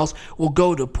ticket sales will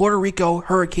go to Puerto Rico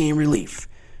hurricane relief.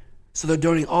 So they're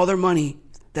donating all their money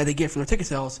that they get from their ticket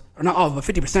sales, or not all, but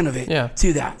 50% of it,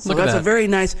 to that. So that's a very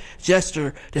nice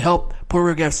gesture to help Puerto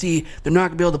Rico FC. They're not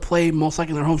going to be able to play most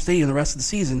likely in their home stadium the rest of the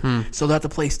season, so they'll have to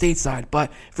play stateside.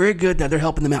 But very good that they're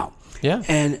helping them out. Yeah.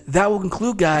 And that will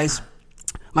conclude, guys,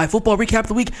 my football recap of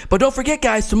the week. But don't forget,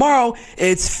 guys, tomorrow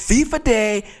it's FIFA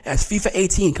Day as FIFA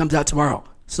 18 comes out tomorrow.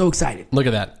 So excited. Look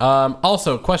at that.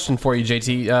 Also, question for you,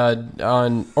 JT,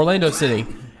 on Orlando City.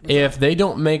 If they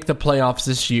don't make the playoffs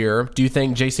this year, do you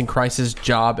think Jason Kreis's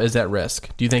job is at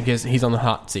risk? Do you think he's on the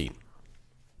hot seat?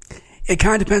 It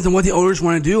kind of depends on what the owners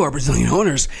want to do, our Brazilian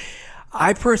owners.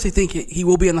 I personally think he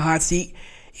will be on the hot seat,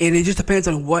 and it just depends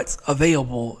on what's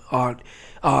available.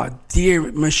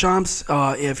 Didier Deschamps,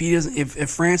 if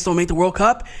France don't make the World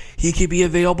Cup, he could be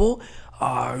available.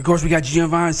 Of course, we got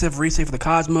Giovanni Severese for the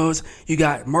Cosmos. You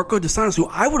got Marco Dos Santos, who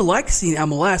I would like to see in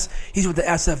MLS. He's with the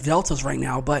SF Deltas right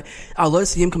now, but I'd love to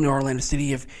see him come to Orlando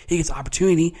City if he gets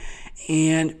opportunity.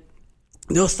 And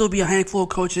there'll still be a handful of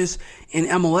coaches in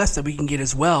MLS that we can get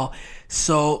as well.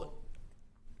 So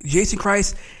Jason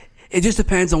Christ, it just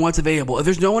depends on what's available. If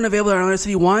there's no one available that Atlanta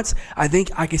City wants, I think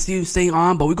I can see him staying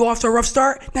on. But we go off to a rough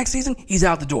start next season, he's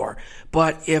out the door.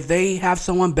 But if they have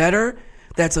someone better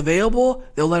that's available,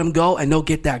 they'll let him go and they'll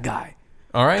get that guy.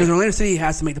 All right. Because Atlanta City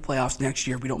has to make the playoffs next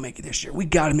year if we don't make it this year. We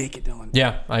got to make it, Dylan.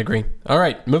 Yeah, I agree. All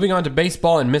right, moving on to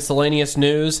baseball and miscellaneous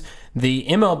news. The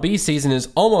MLB season is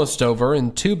almost over,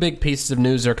 and two big pieces of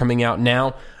news are coming out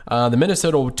now. The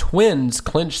Minnesota Twins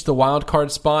clinched the wild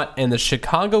card spot, and the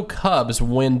Chicago Cubs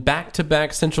win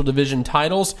back-to-back Central Division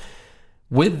titles.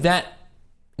 With that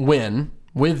win,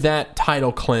 with that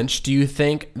title clinch, do you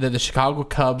think that the Chicago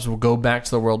Cubs will go back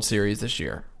to the World Series this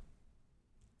year?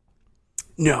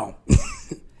 No.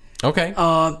 Okay.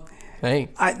 Hey.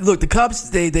 Look, the Cubs,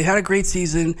 they had a great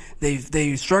season.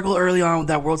 They struggled early on with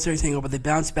that World Series hangover, but they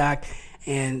bounced back,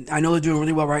 and I know they're doing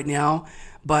really well right now.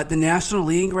 But the National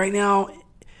League right now,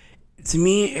 to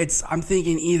me, I'm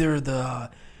thinking either the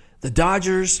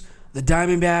Dodgers, the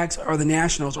Diamondbacks, or the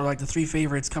Nationals are like the three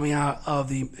favorites coming out of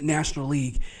the National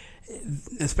League.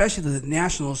 Especially the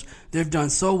Nationals, they've done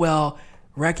so well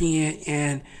wrecking it,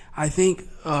 and I think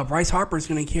Bryce Harper is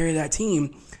going to carry that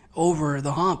team over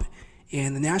the hump.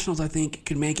 And the Nationals, I think,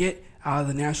 could make it out of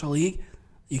the National League.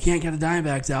 You can't get the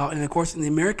Diamondbacks out. And, of course, in the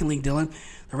American League, Dylan,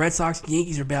 the Red Sox and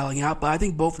Yankees are battling out, but I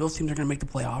think both of those teams are going to make the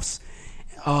playoffs.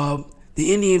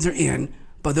 The Indians are in,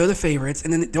 but they're the favorites.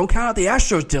 And then don't count out the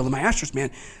Astros, Dylan. My Astros,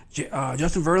 man.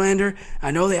 Justin Verlander,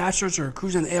 I know the Astros are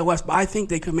cruising in the AL West, but I think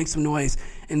they could make some noise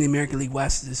in the American League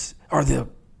West or the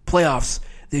playoffs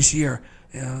this year.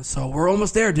 So we're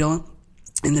almost there, Dylan,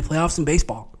 in the playoffs in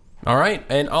baseball. All right.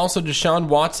 And also Deshaun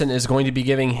Watson is going to be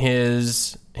giving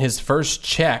his first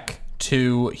check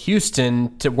to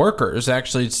Houston, to workers,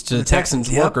 actually, it's to the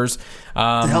Texans workers.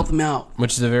 To help them out.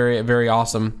 Which is a very, very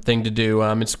awesome thing to do.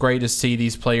 It's great to see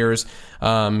these players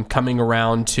coming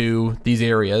around to these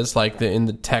areas, like in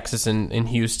the Texas and in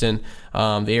Houston,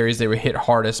 the areas they were hit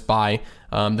hardest by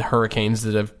the hurricanes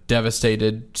that have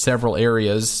devastated several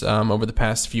areas over the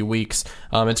past few weeks.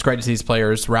 It's great to see these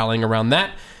players rallying around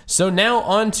that. So now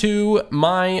on to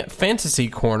my fantasy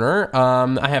corner.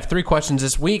 I have 3 questions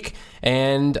this week,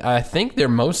 and I think they're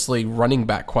mostly running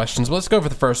back questions. But let's go for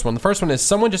the first one. The first one is,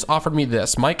 someone just offered me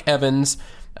this, Mike Evans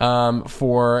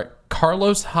for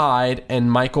Carlos Hyde and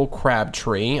Michael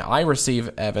Crabtree. I receive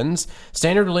Evans.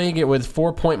 Standard league with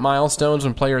 4-point milestones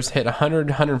when players hit 100,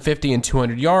 150, and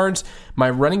 200 yards. My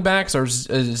running backs are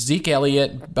Zeke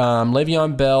Elliott,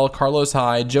 Le'Veon Bell, Carlos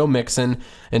Hyde, Joe Mixon,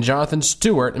 and Jonathan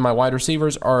Stewart. And my wide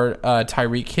receivers are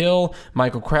Tyreek Hill,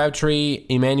 Michael Crabtree,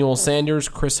 Emmanuel Sanders,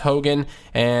 Chris Hogan,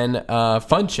 and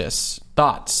Funchess.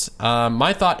 Thoughts?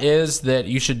 My thought is that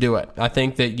you should do it. I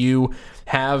think that you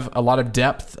have a lot of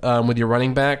depth with your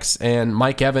running backs, and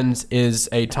Mike Evans is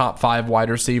a top 5 wide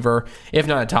receiver, if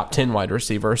not a top 10 wide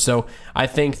receiver. So I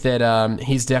think that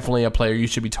he's definitely a player you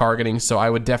should be targeting. So I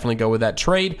would definitely go with that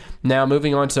trade. Now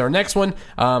moving on to our next one,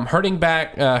 hurting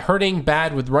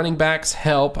bad with running backs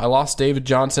help. I lost David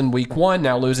Johnson week 1,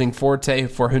 now losing Forte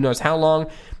for who knows how long.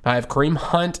 I have Kareem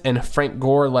Hunt and Frank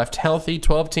Gore left healthy,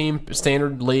 12-team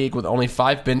standard league with only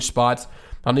 5 bench spots.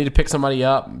 I'll need to pick somebody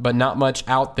up, but not much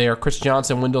out there. Chris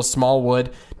Johnson, Wendell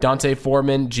Smallwood, Dante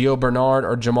Foreman, Gio Bernard,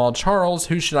 or Jamal Charles.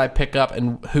 Who should I pick up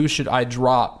and who should I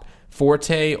drop,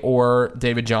 Forte or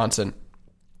David Johnson?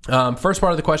 First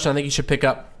part of the question, I think you should pick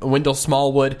up Wendell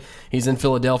Smallwood. He's in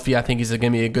Philadelphia. I think he's going to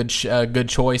be a good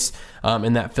choice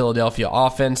in that Philadelphia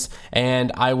offense.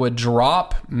 And I would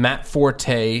drop Matt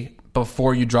Forte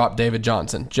before you drop David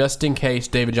Johnson, just in case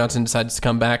David Johnson decides to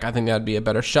come back. I think that would be a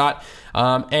better shot.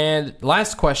 And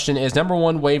last question is, number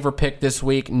 1 waiver pick this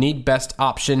week, need best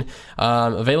option.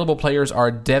 Available players are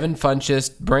Devin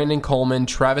Funchess, Brandon Coleman,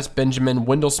 Travis Benjamin,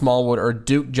 Wendell Smallwood, or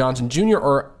Duke Johnson Jr.,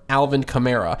 or Alvin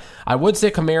Kamara. I would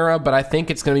say Kamara, but I think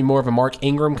it's going to be more of a Mark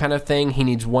Ingram kind of thing. He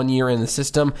needs 1 year in the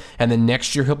system, and then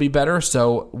next year he'll be better.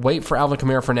 So wait for Alvin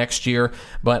Kamara for next year.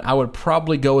 But I would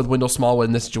probably go with Wendell Smallwood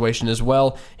in this situation as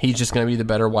well. He's just going to be the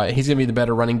better He's going to be the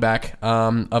better running back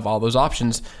of all those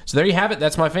options. So there you have it.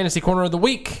 That's my fantasy corner of the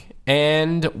week,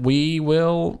 and we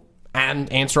will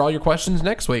answer all your questions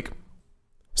next week.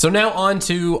 So now on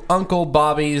to Uncle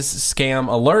Bobby's scam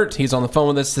alert. He's on the phone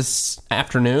with us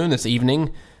this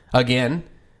evening. Again,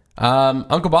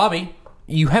 Uncle Bobby,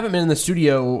 you haven't been in the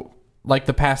studio like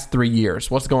the past 3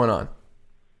 years. What's going on?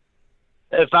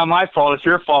 It's not my fault. It's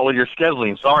your fault with your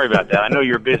scheduling. Sorry about that. I know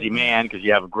you're a busy man because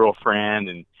you have a girlfriend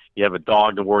and you have a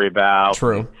dog to worry about.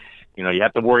 True. And, you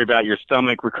have to worry about your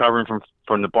stomach recovering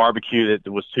from the barbecue that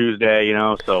was Tuesday,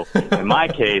 So in my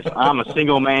case, I'm a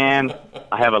single man.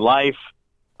 I have a life.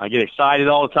 I get excited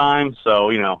all the time.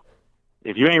 So,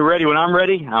 if you ain't ready when I'm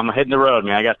ready, I'm hitting the road,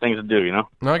 man. I got things to do, you know?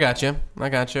 No, I got you.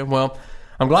 Well,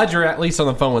 I'm glad you're at least on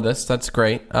the phone with us. That's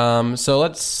great. So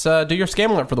let's do your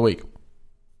scam alert for the week.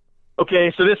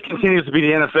 Okay, so this continues to be the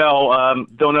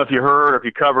NFL. Don't know if you heard or if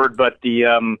you covered, but the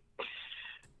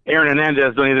Aaron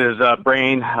Hernandez donated his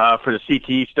brain for the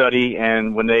CTE study,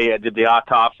 and when they did the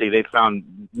autopsy, they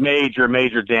found major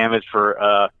damage for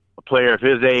a player of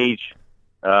his age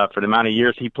for the amount of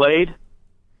years he played.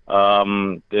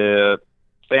 The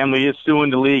family is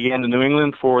suing the league and the New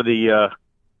England for the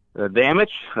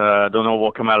damage. Don't know what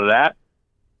will come out of that.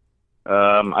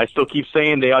 I still keep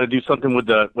saying they ought to do something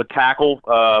with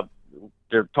tackle.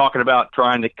 They're talking about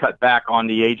trying to cut back on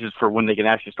the ages for when they can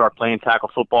actually start playing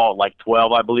tackle football at like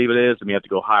 12, I believe it is. I mean, you have to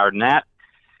go higher than that.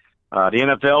 The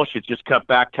NFL should just cut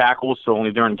back tackles, so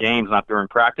only during games, not during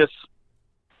practice.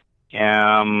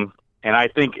 And I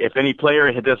think if any player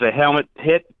does a helmet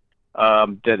hit,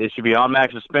 that it should be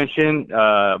automatic suspension,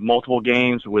 multiple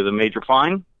games with a major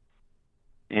fine.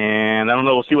 And I don't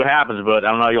know, we'll see what happens, but I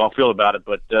don't know how you all feel about it.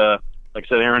 But like I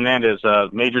said, Aaron Hernandez,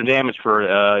 major damage for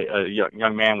a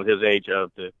young man with his age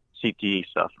of the CTE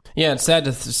stuff. Yeah, it's sad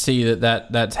to see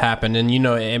that's happened. And,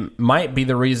 it might be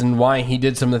the reason why he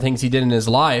did some of the things he did in his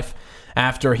life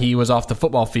after he was off the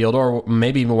football field, or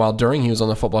maybe even while during he was on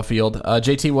the football field.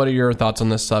 JT, what are your thoughts on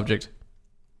this subject?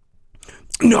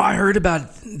 No, I heard about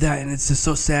that, and it's just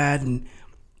so sad. And,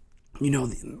 the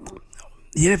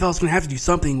NFL is going to have to do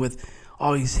something with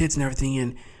all these hits and everything.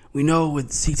 And we know with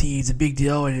CTE, it's a big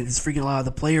deal, and it's freaking a lot of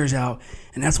the players out.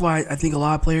 And that's why I think a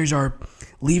lot of players are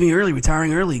leaving early,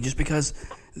 retiring early, just because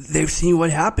they've seen what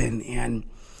happened. And,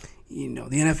 the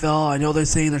NFL, I know they're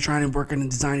saying they're trying to work on and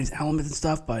design these elements and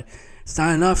stuff, but it's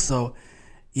not enough. So,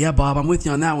 yeah, Bob, I'm with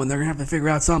you on that one. They're going to have to figure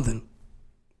out something.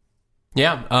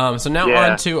 Yeah. So now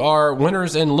on to our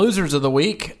winners and losers of the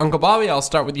week. Uncle Bobby, I'll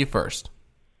start with you first.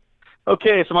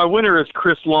 Okay, so my winner is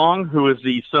Chris Long, who is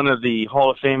the son of the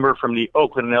Hall of Famer from the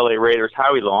Oakland and LA Raiders,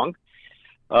 Howie Long.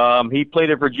 He played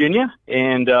at Virginia,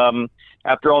 and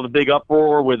after all the big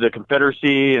uproar with the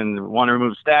Confederacy and wanting to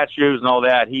remove statues and all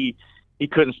that, he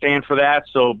couldn't stand for that.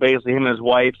 So basically him and his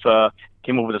wife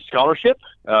came up with a scholarship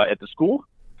at the school,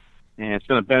 and it's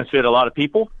going to benefit a lot of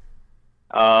people.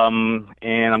 And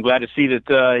I'm glad to see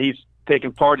that he's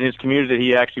taking part in his community that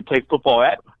he actually played football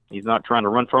at. He's not trying to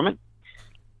run from it.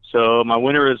 So my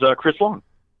winner is Chris Long.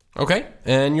 Okay,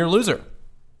 and your loser?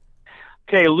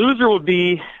 Okay, loser would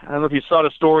be, I don't know if you saw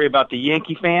the story about the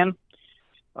Yankee fan.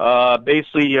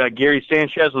 Basically, Gary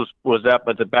Sanchez was up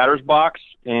at the batter's box,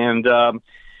 and the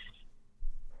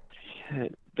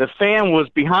fan was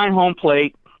behind home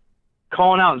plate,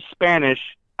 calling out in Spanish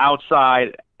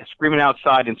outside, screaming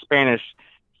outside in Spanish,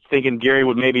 thinking Gary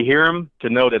would maybe hear him to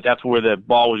know that that's where the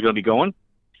ball was going to be going.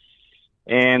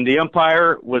 And the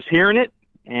umpire was hearing it,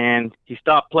 and he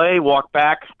stopped play, walked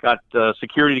back, got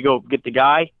security to go get the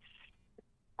guy,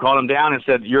 called him down and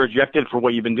said, "You're ejected for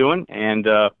what you've been doing." And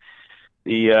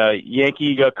the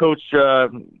Yankee coach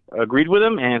agreed with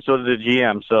him, and so did the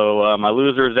GM. So my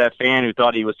loser is that fan who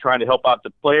thought he was trying to help out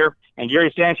the player. And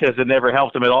Gary Sanchez had never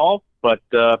helped him at all, but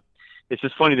it's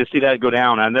just funny to see that go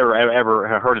down. I've never,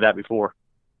 ever heard of that before.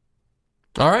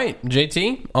 All right,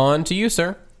 JT, on to you,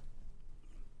 sir.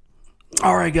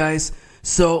 All right, guys.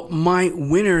 So my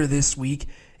winner this week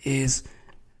is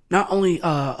not only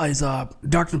is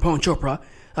Dr. Napoleon Chopra.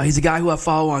 He's a guy who I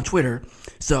follow on Twitter.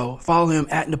 So follow him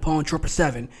at Napoleon Chopra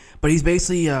 7. But he's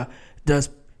basically does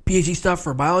PhD stuff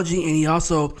for biology, and he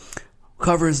also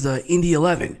covers the Indy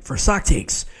 11 for Sock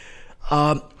Takes.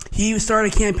 He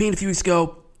started a campaign a few weeks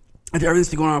ago after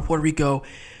everything's going on in Puerto Rico,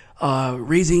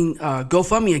 raising a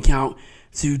GoFundMe account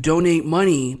to donate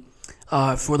money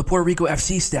for the Puerto Rico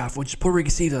FC staff, which is Puerto Rico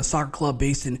FC, the soccer club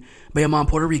based in Bayamon,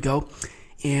 Puerto Rico.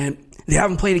 And they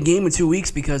haven't played a game in 2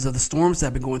 weeks because of the storms that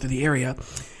have been going through the area.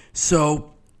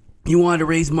 So he wanted to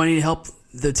raise money to help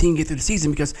the team get through the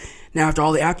season, because now after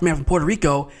all the aftermath in Puerto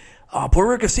Rico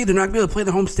FC, they're not going to be able to play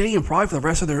their home stadium probably for the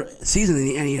rest of their season in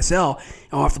the NASL,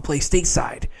 and will have to play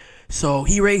stateside. So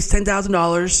he raised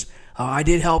 $10,000. I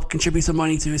did help contribute some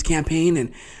money to his campaign,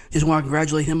 and just want to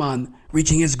congratulate him on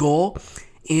reaching his goal.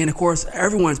 And, of course,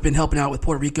 everyone's been helping out with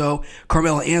Puerto Rico.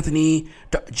 Carmelo Anthony,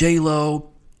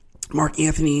 J-Lo, Mark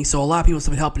Anthony. So a lot of people have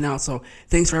been helping out. So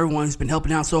thanks for everyone who's been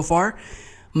helping out so far.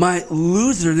 My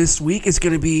loser this week is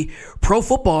going to be pro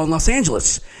football in Los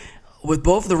Angeles. With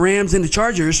both the Rams and the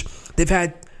Chargers, they've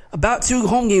had about 2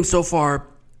 home games so far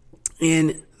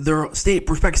in their respective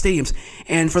stadiums.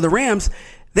 And for the Rams,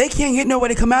 they can't get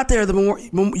nobody to come out there,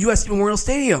 the U.S. Memorial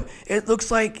Stadium. It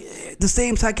looks like the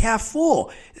stadium's like half full.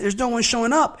 There's no one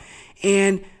showing up.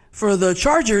 And for the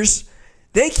Chargers,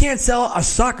 They can't sell a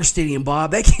soccer stadium,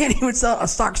 Bob. They can't even sell a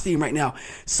soccer stadium right now.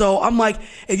 So I'm like,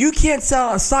 if you can't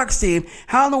sell a soccer stadium,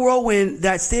 how in the world, when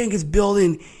that stadium gets built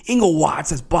in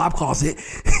Inglewots, as Bob calls it,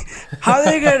 how are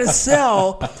they going to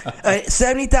sell a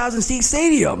 70,000 seat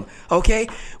stadium? Okay,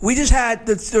 we just had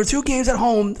there were 2 games at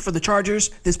home for the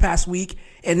Chargers this past week,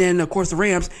 and then of course the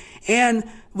Rams, and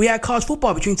we had college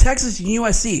football between Texas and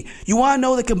USC. You want to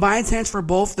know the combined attendance for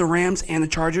both the Rams and the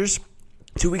Chargers?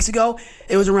 2 weeks ago,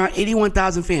 it was around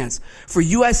 81,000 fans. For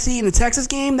USC in the Texas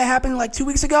game that happened like 2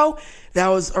 weeks ago, that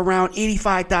was around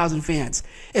 85,000 fans.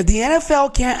 If the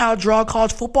NFL can't outdraw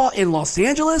college football in Los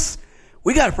Angeles,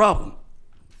 we got a problem.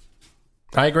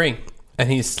 I agree. And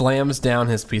he slams down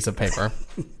his piece of paper.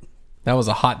 That was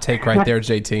a hot take right there,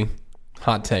 JT.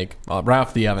 Hot take. Right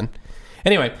off the oven.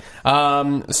 Anyway,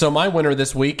 so my winner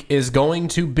this week is going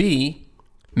to be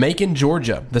Macon,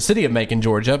 Georgia, the city of Macon,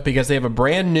 Georgia, because they have a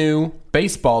brand new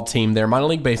baseball team there, minor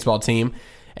league baseball team,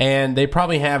 and they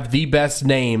probably have the best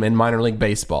name in minor league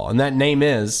baseball, and that name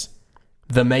is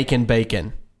the Macon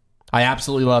Bacon. I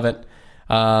absolutely love it.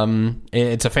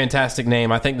 It's a fantastic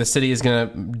name. I think the city is going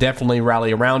to definitely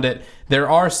rally around it. There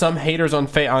are some haters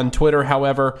on Twitter,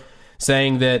 however,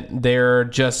 saying that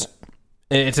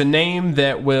it's a name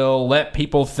that will let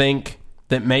people think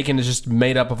that Macon is just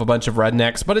made up of a bunch of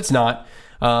rednecks, but it's not.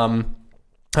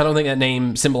 I don't think that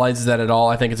name symbolizes that at all.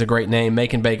 I think it's a great name.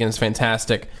 Macon Bacon is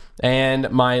fantastic.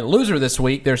 And my loser this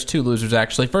week, there's 2 losers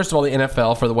actually. First of all, the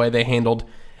NFL for the way they handled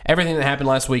everything that happened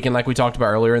last weekend, like we talked about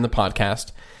earlier in the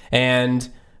podcast. And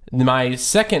my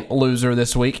second loser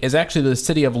this week is actually the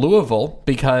city of Louisville,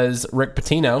 because Rick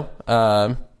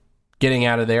Pitino getting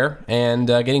out of there and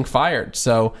getting fired.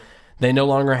 So they no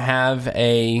longer have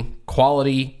a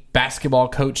quality basketball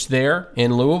coach there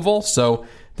in Louisville. So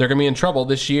they're going to be in trouble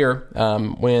this year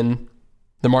when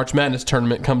the March Madness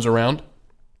tournament comes around,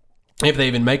 if they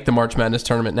even make the March Madness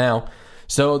tournament now.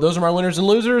 So those are my winners and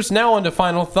losers. Now on to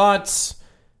final thoughts.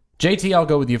 JT, I'll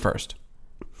go with you first.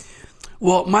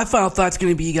 Well, my final thought's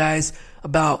going to be, guys,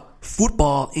 about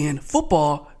football and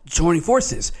football joining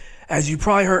forces. As you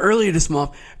probably heard earlier this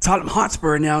month, Tottenham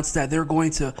Hotspur announced that they're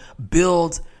going to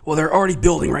build, well, they're already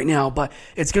building right now, but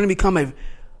it's going to become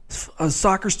a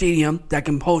soccer stadium that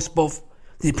can host both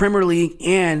the Premier League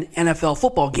and NFL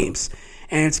football games.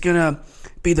 And it's going to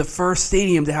be the first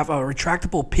stadium to have a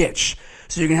retractable pitch.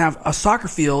 So you're going to have a soccer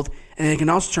field, and it can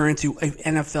also turn into an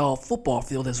NFL football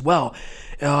field as well.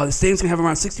 The stadium's going to have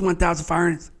around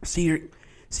 61,500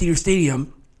 seater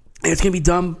stadium, and it's going to be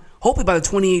done hopefully by the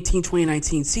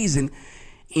 2018-2019 season.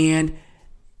 And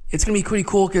it's going to be pretty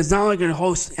cool because it's not only going to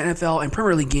host NFL and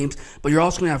Premier League games, but you're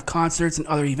also going to have concerts and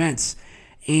other events.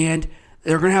 And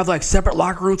they're going to have like separate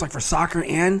locker rooms like for soccer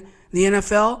and the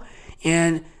NFL.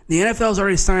 And the NFL's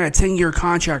already signed a 10-year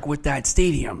contract with that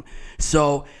stadium.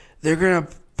 So they're going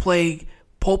to play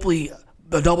hopefully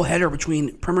a doubleheader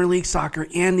between Premier League soccer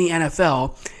and the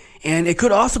NFL. And it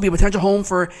could also be a potential home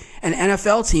for an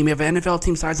NFL team if an NFL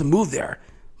team decides to move there.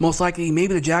 Most likely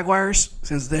maybe the Jaguars,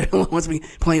 since they're the ones to be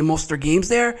playing most of their games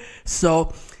there.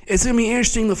 So it's going to be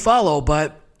interesting to follow,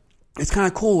 but it's kind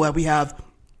of cool that we have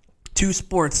 2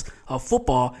 sports of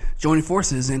football joining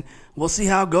forces, and we'll see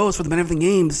how it goes for the benefit of the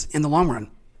games in the long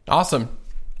run. Awesome.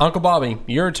 Uncle Bobby,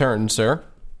 your turn, sir.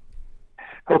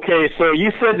 Okay, so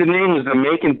you said the name is the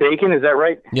Macon Bacon, is that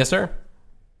right? Yes, sir.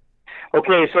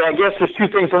 Okay, so I guess there's 2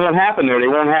 things that won't happen there. They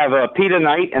won't have a PETA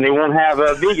night, and they won't have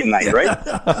a vegan night, right?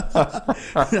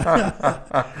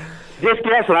 Just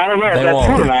guessing. I don't know if that's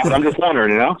true or not, I'm just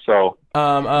wondering, so...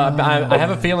 I have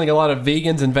a feeling a lot of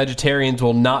vegans and vegetarians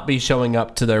will not be showing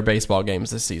up to their baseball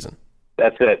games this season.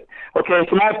 That's it. Okay,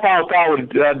 so my final thought would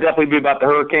definitely be about the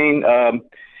hurricane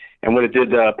and what it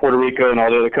did to Puerto Rico and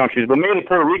all the other countries, but mainly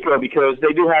Puerto Rico because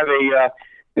they do have a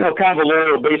kind of a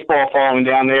loyal baseball following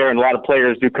down there, and a lot of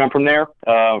players do come from there,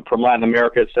 from Latin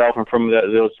America itself and from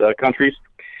those countries.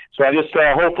 So I just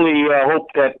hopefully hope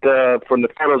that from the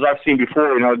photos I've seen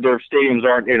before, their stadiums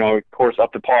aren't, of course,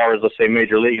 up to par as, let's say,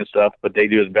 Major League and stuff, but they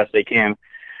do as best they can.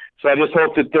 So I just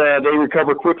hope that they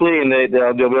recover quickly and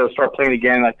they'll be able to start playing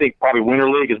again. I think probably Winter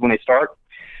League is when they start.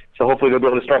 So hopefully they'll be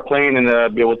able to start playing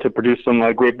and be able to produce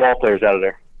some great ball players out of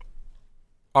there.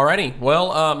 Alrighty.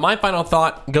 Well, my final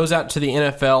thought goes out to the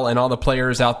NFL and all the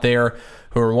players out there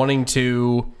who are wanting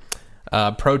to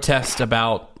protest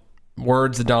about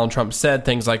words that Donald Trump said,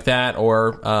 things like that,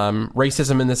 or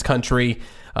racism in this country,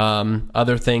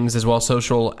 other things as well,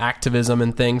 social activism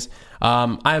and things.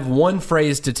 I have one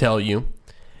phrase to tell you,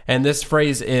 and this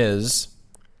phrase is,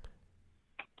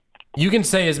 you can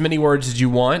say as many words as you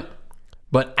want,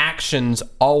 but actions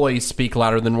always speak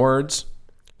louder than words.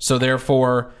 So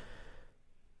therefore,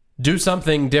 do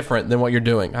something different than what you're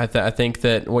doing. I think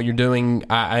that what you're doing,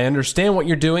 I understand what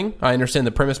you're doing. I understand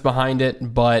the premise behind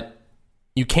it, but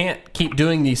you can't keep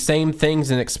doing these same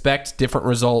things and expect different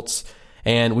results.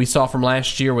 And we saw from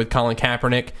last year with Colin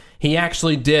Kaepernick, he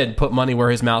actually did put money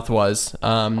where his mouth was,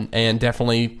 and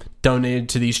definitely donated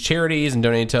to these charities and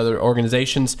donated to other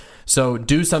organizations. So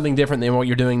do something different than what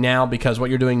you're doing now, because what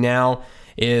you're doing now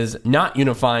is not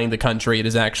unifying the country. It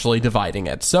is actually dividing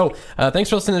it. So thanks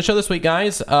for listening to the show this week,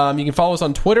 guys. You can follow us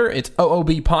on Twitter. It's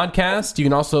OOB Podcast. You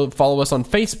can also follow us on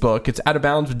Facebook. It's Out of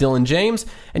Bounds with Dylan James.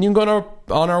 And you can go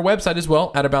on our website as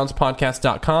well,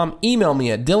 outofboundspodcast.com. Email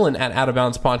me at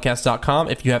dylan@outofboundspodcast.com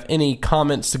if you have any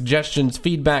comments, suggestions,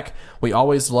 feedback. We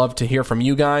always love to hear from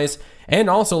you guys. And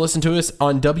also listen to us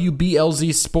on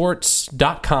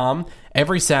WBLZsports.com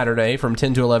every Saturday from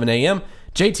 10 to 11 a.m.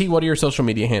 JT, what are your social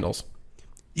media handles?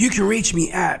 You can reach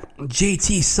me at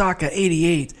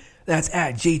JTSocka88. That's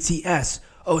at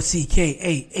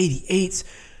JTSOCKA88.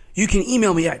 You can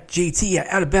email me at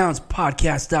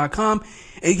JT@outofboundspodcast.com.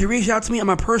 And you can reach out to me on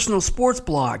my personal sports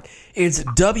blog. It's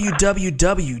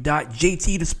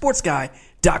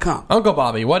www.jtthesportsguy.com. Uncle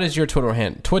Bobby, what is your Twitter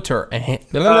handle?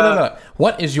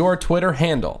 What is your Twitter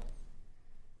handle?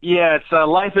 Yeah, it's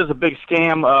Life is a Big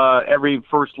Scam. Every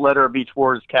first letter of each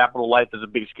word is capital. Life is a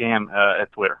Big Scam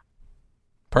at Twitter.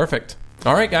 Perfect.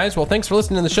 All right, guys. Well, thanks for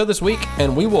listening to the show this week,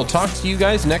 and we will talk to you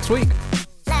guys next week.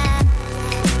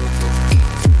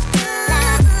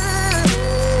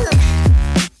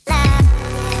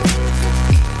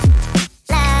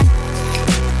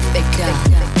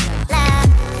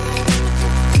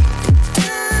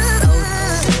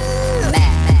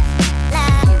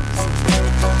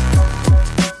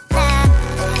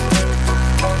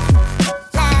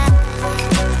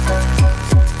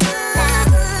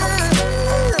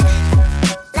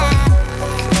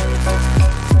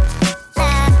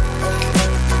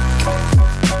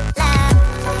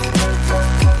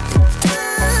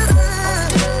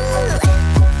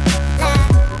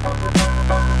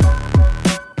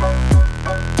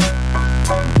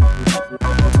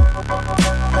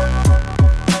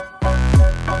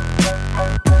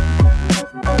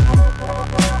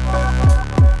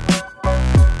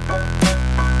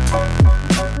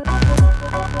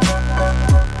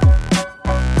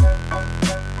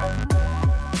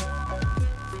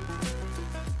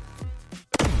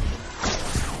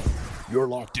 You're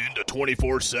locked into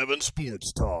 24/7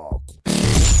 Sports Talk.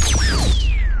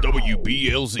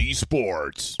 WBLZ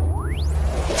Sports.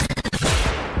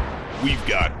 We've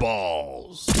got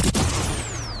balls.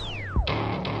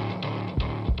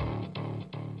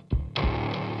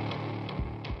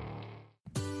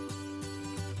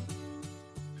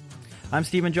 I'm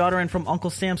Steven Jodderin from Uncle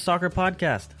Sam's Soccer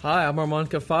Podcast. Hi, I'm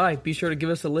Armand Kafai. Be sure to give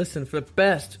us a listen for the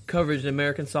best coverage in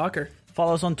American soccer.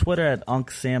 Follow us on Twitter at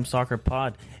Uncle Sam Soccer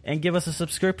Pod and give us a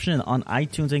subscription on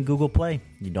iTunes and Google Play.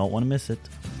 You don't want to miss it.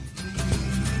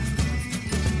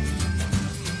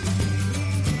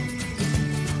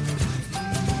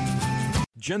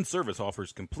 Gen Service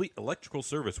offers complete electrical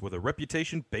service with a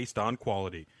reputation based on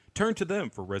quality. Turn to them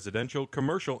for residential,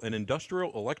 commercial, and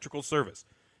industrial electrical service.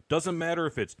 Doesn't matter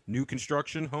if it's new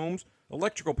construction, homes,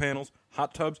 electrical panels,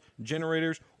 hot tubs,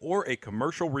 generators, or a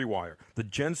commercial rewire. The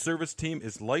Gen Service team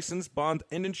is licensed, bond,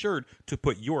 and insured to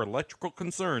put your electrical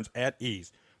concerns at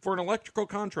ease. For an electrical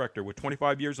contractor with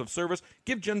 25 years of service,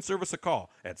 give Gen Service a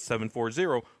call at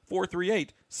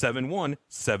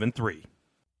 740-438-7173.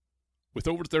 With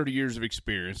over 30 years of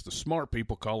experience, the smart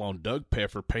people call on Doug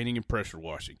Peffer Painting and Pressure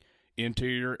Washing.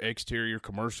 Interior, exterior,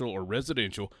 commercial, or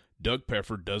residential, Doug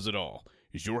Peffer does it all.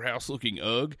 Is your house looking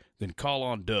ugh? Then call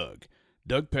on Doug.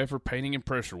 Doug Peffer Painting and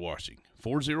Pressure Washing,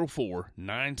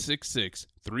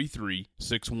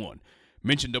 404-966-3361.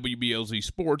 Mention WBLZ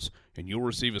Sports, and you'll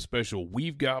receive a special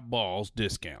We've Got Balls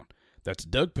discount. That's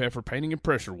Doug Peffer Painting and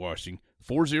Pressure Washing,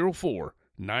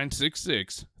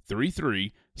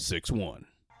 404-966-3361.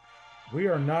 We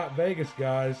are not Vegas,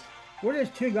 guys. We're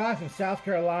just two guys from South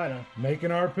Carolina.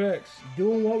 Making our picks.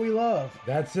 Doing what we love.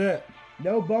 That's it.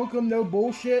 No bunkum, no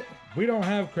bullshit. We don't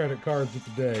have credit cards of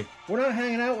today. We're not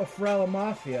hanging out with Frella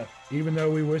Mafia. Even though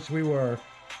we wish we were.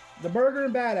 The Burger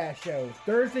and Badass Show.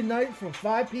 Thursday night from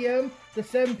 5 p.m. to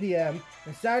 7 p.m.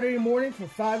 and Saturday morning from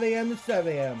 5 a.m. to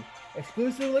 7 a.m.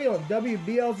 Exclusively on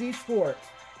WBLZ Sports.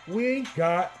 We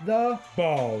got the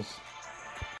balls.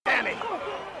 Danny,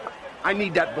 I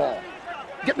need that ball.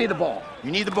 Get me the ball. You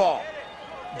need the ball.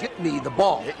 Get me the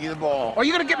ball. Get you the ball. Are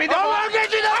you going to get me the ball? I'll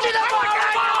get you the ball.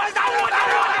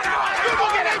 You go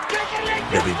get it.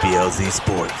 WBLZ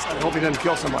Sports. I hope he doesn't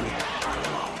kill somebody.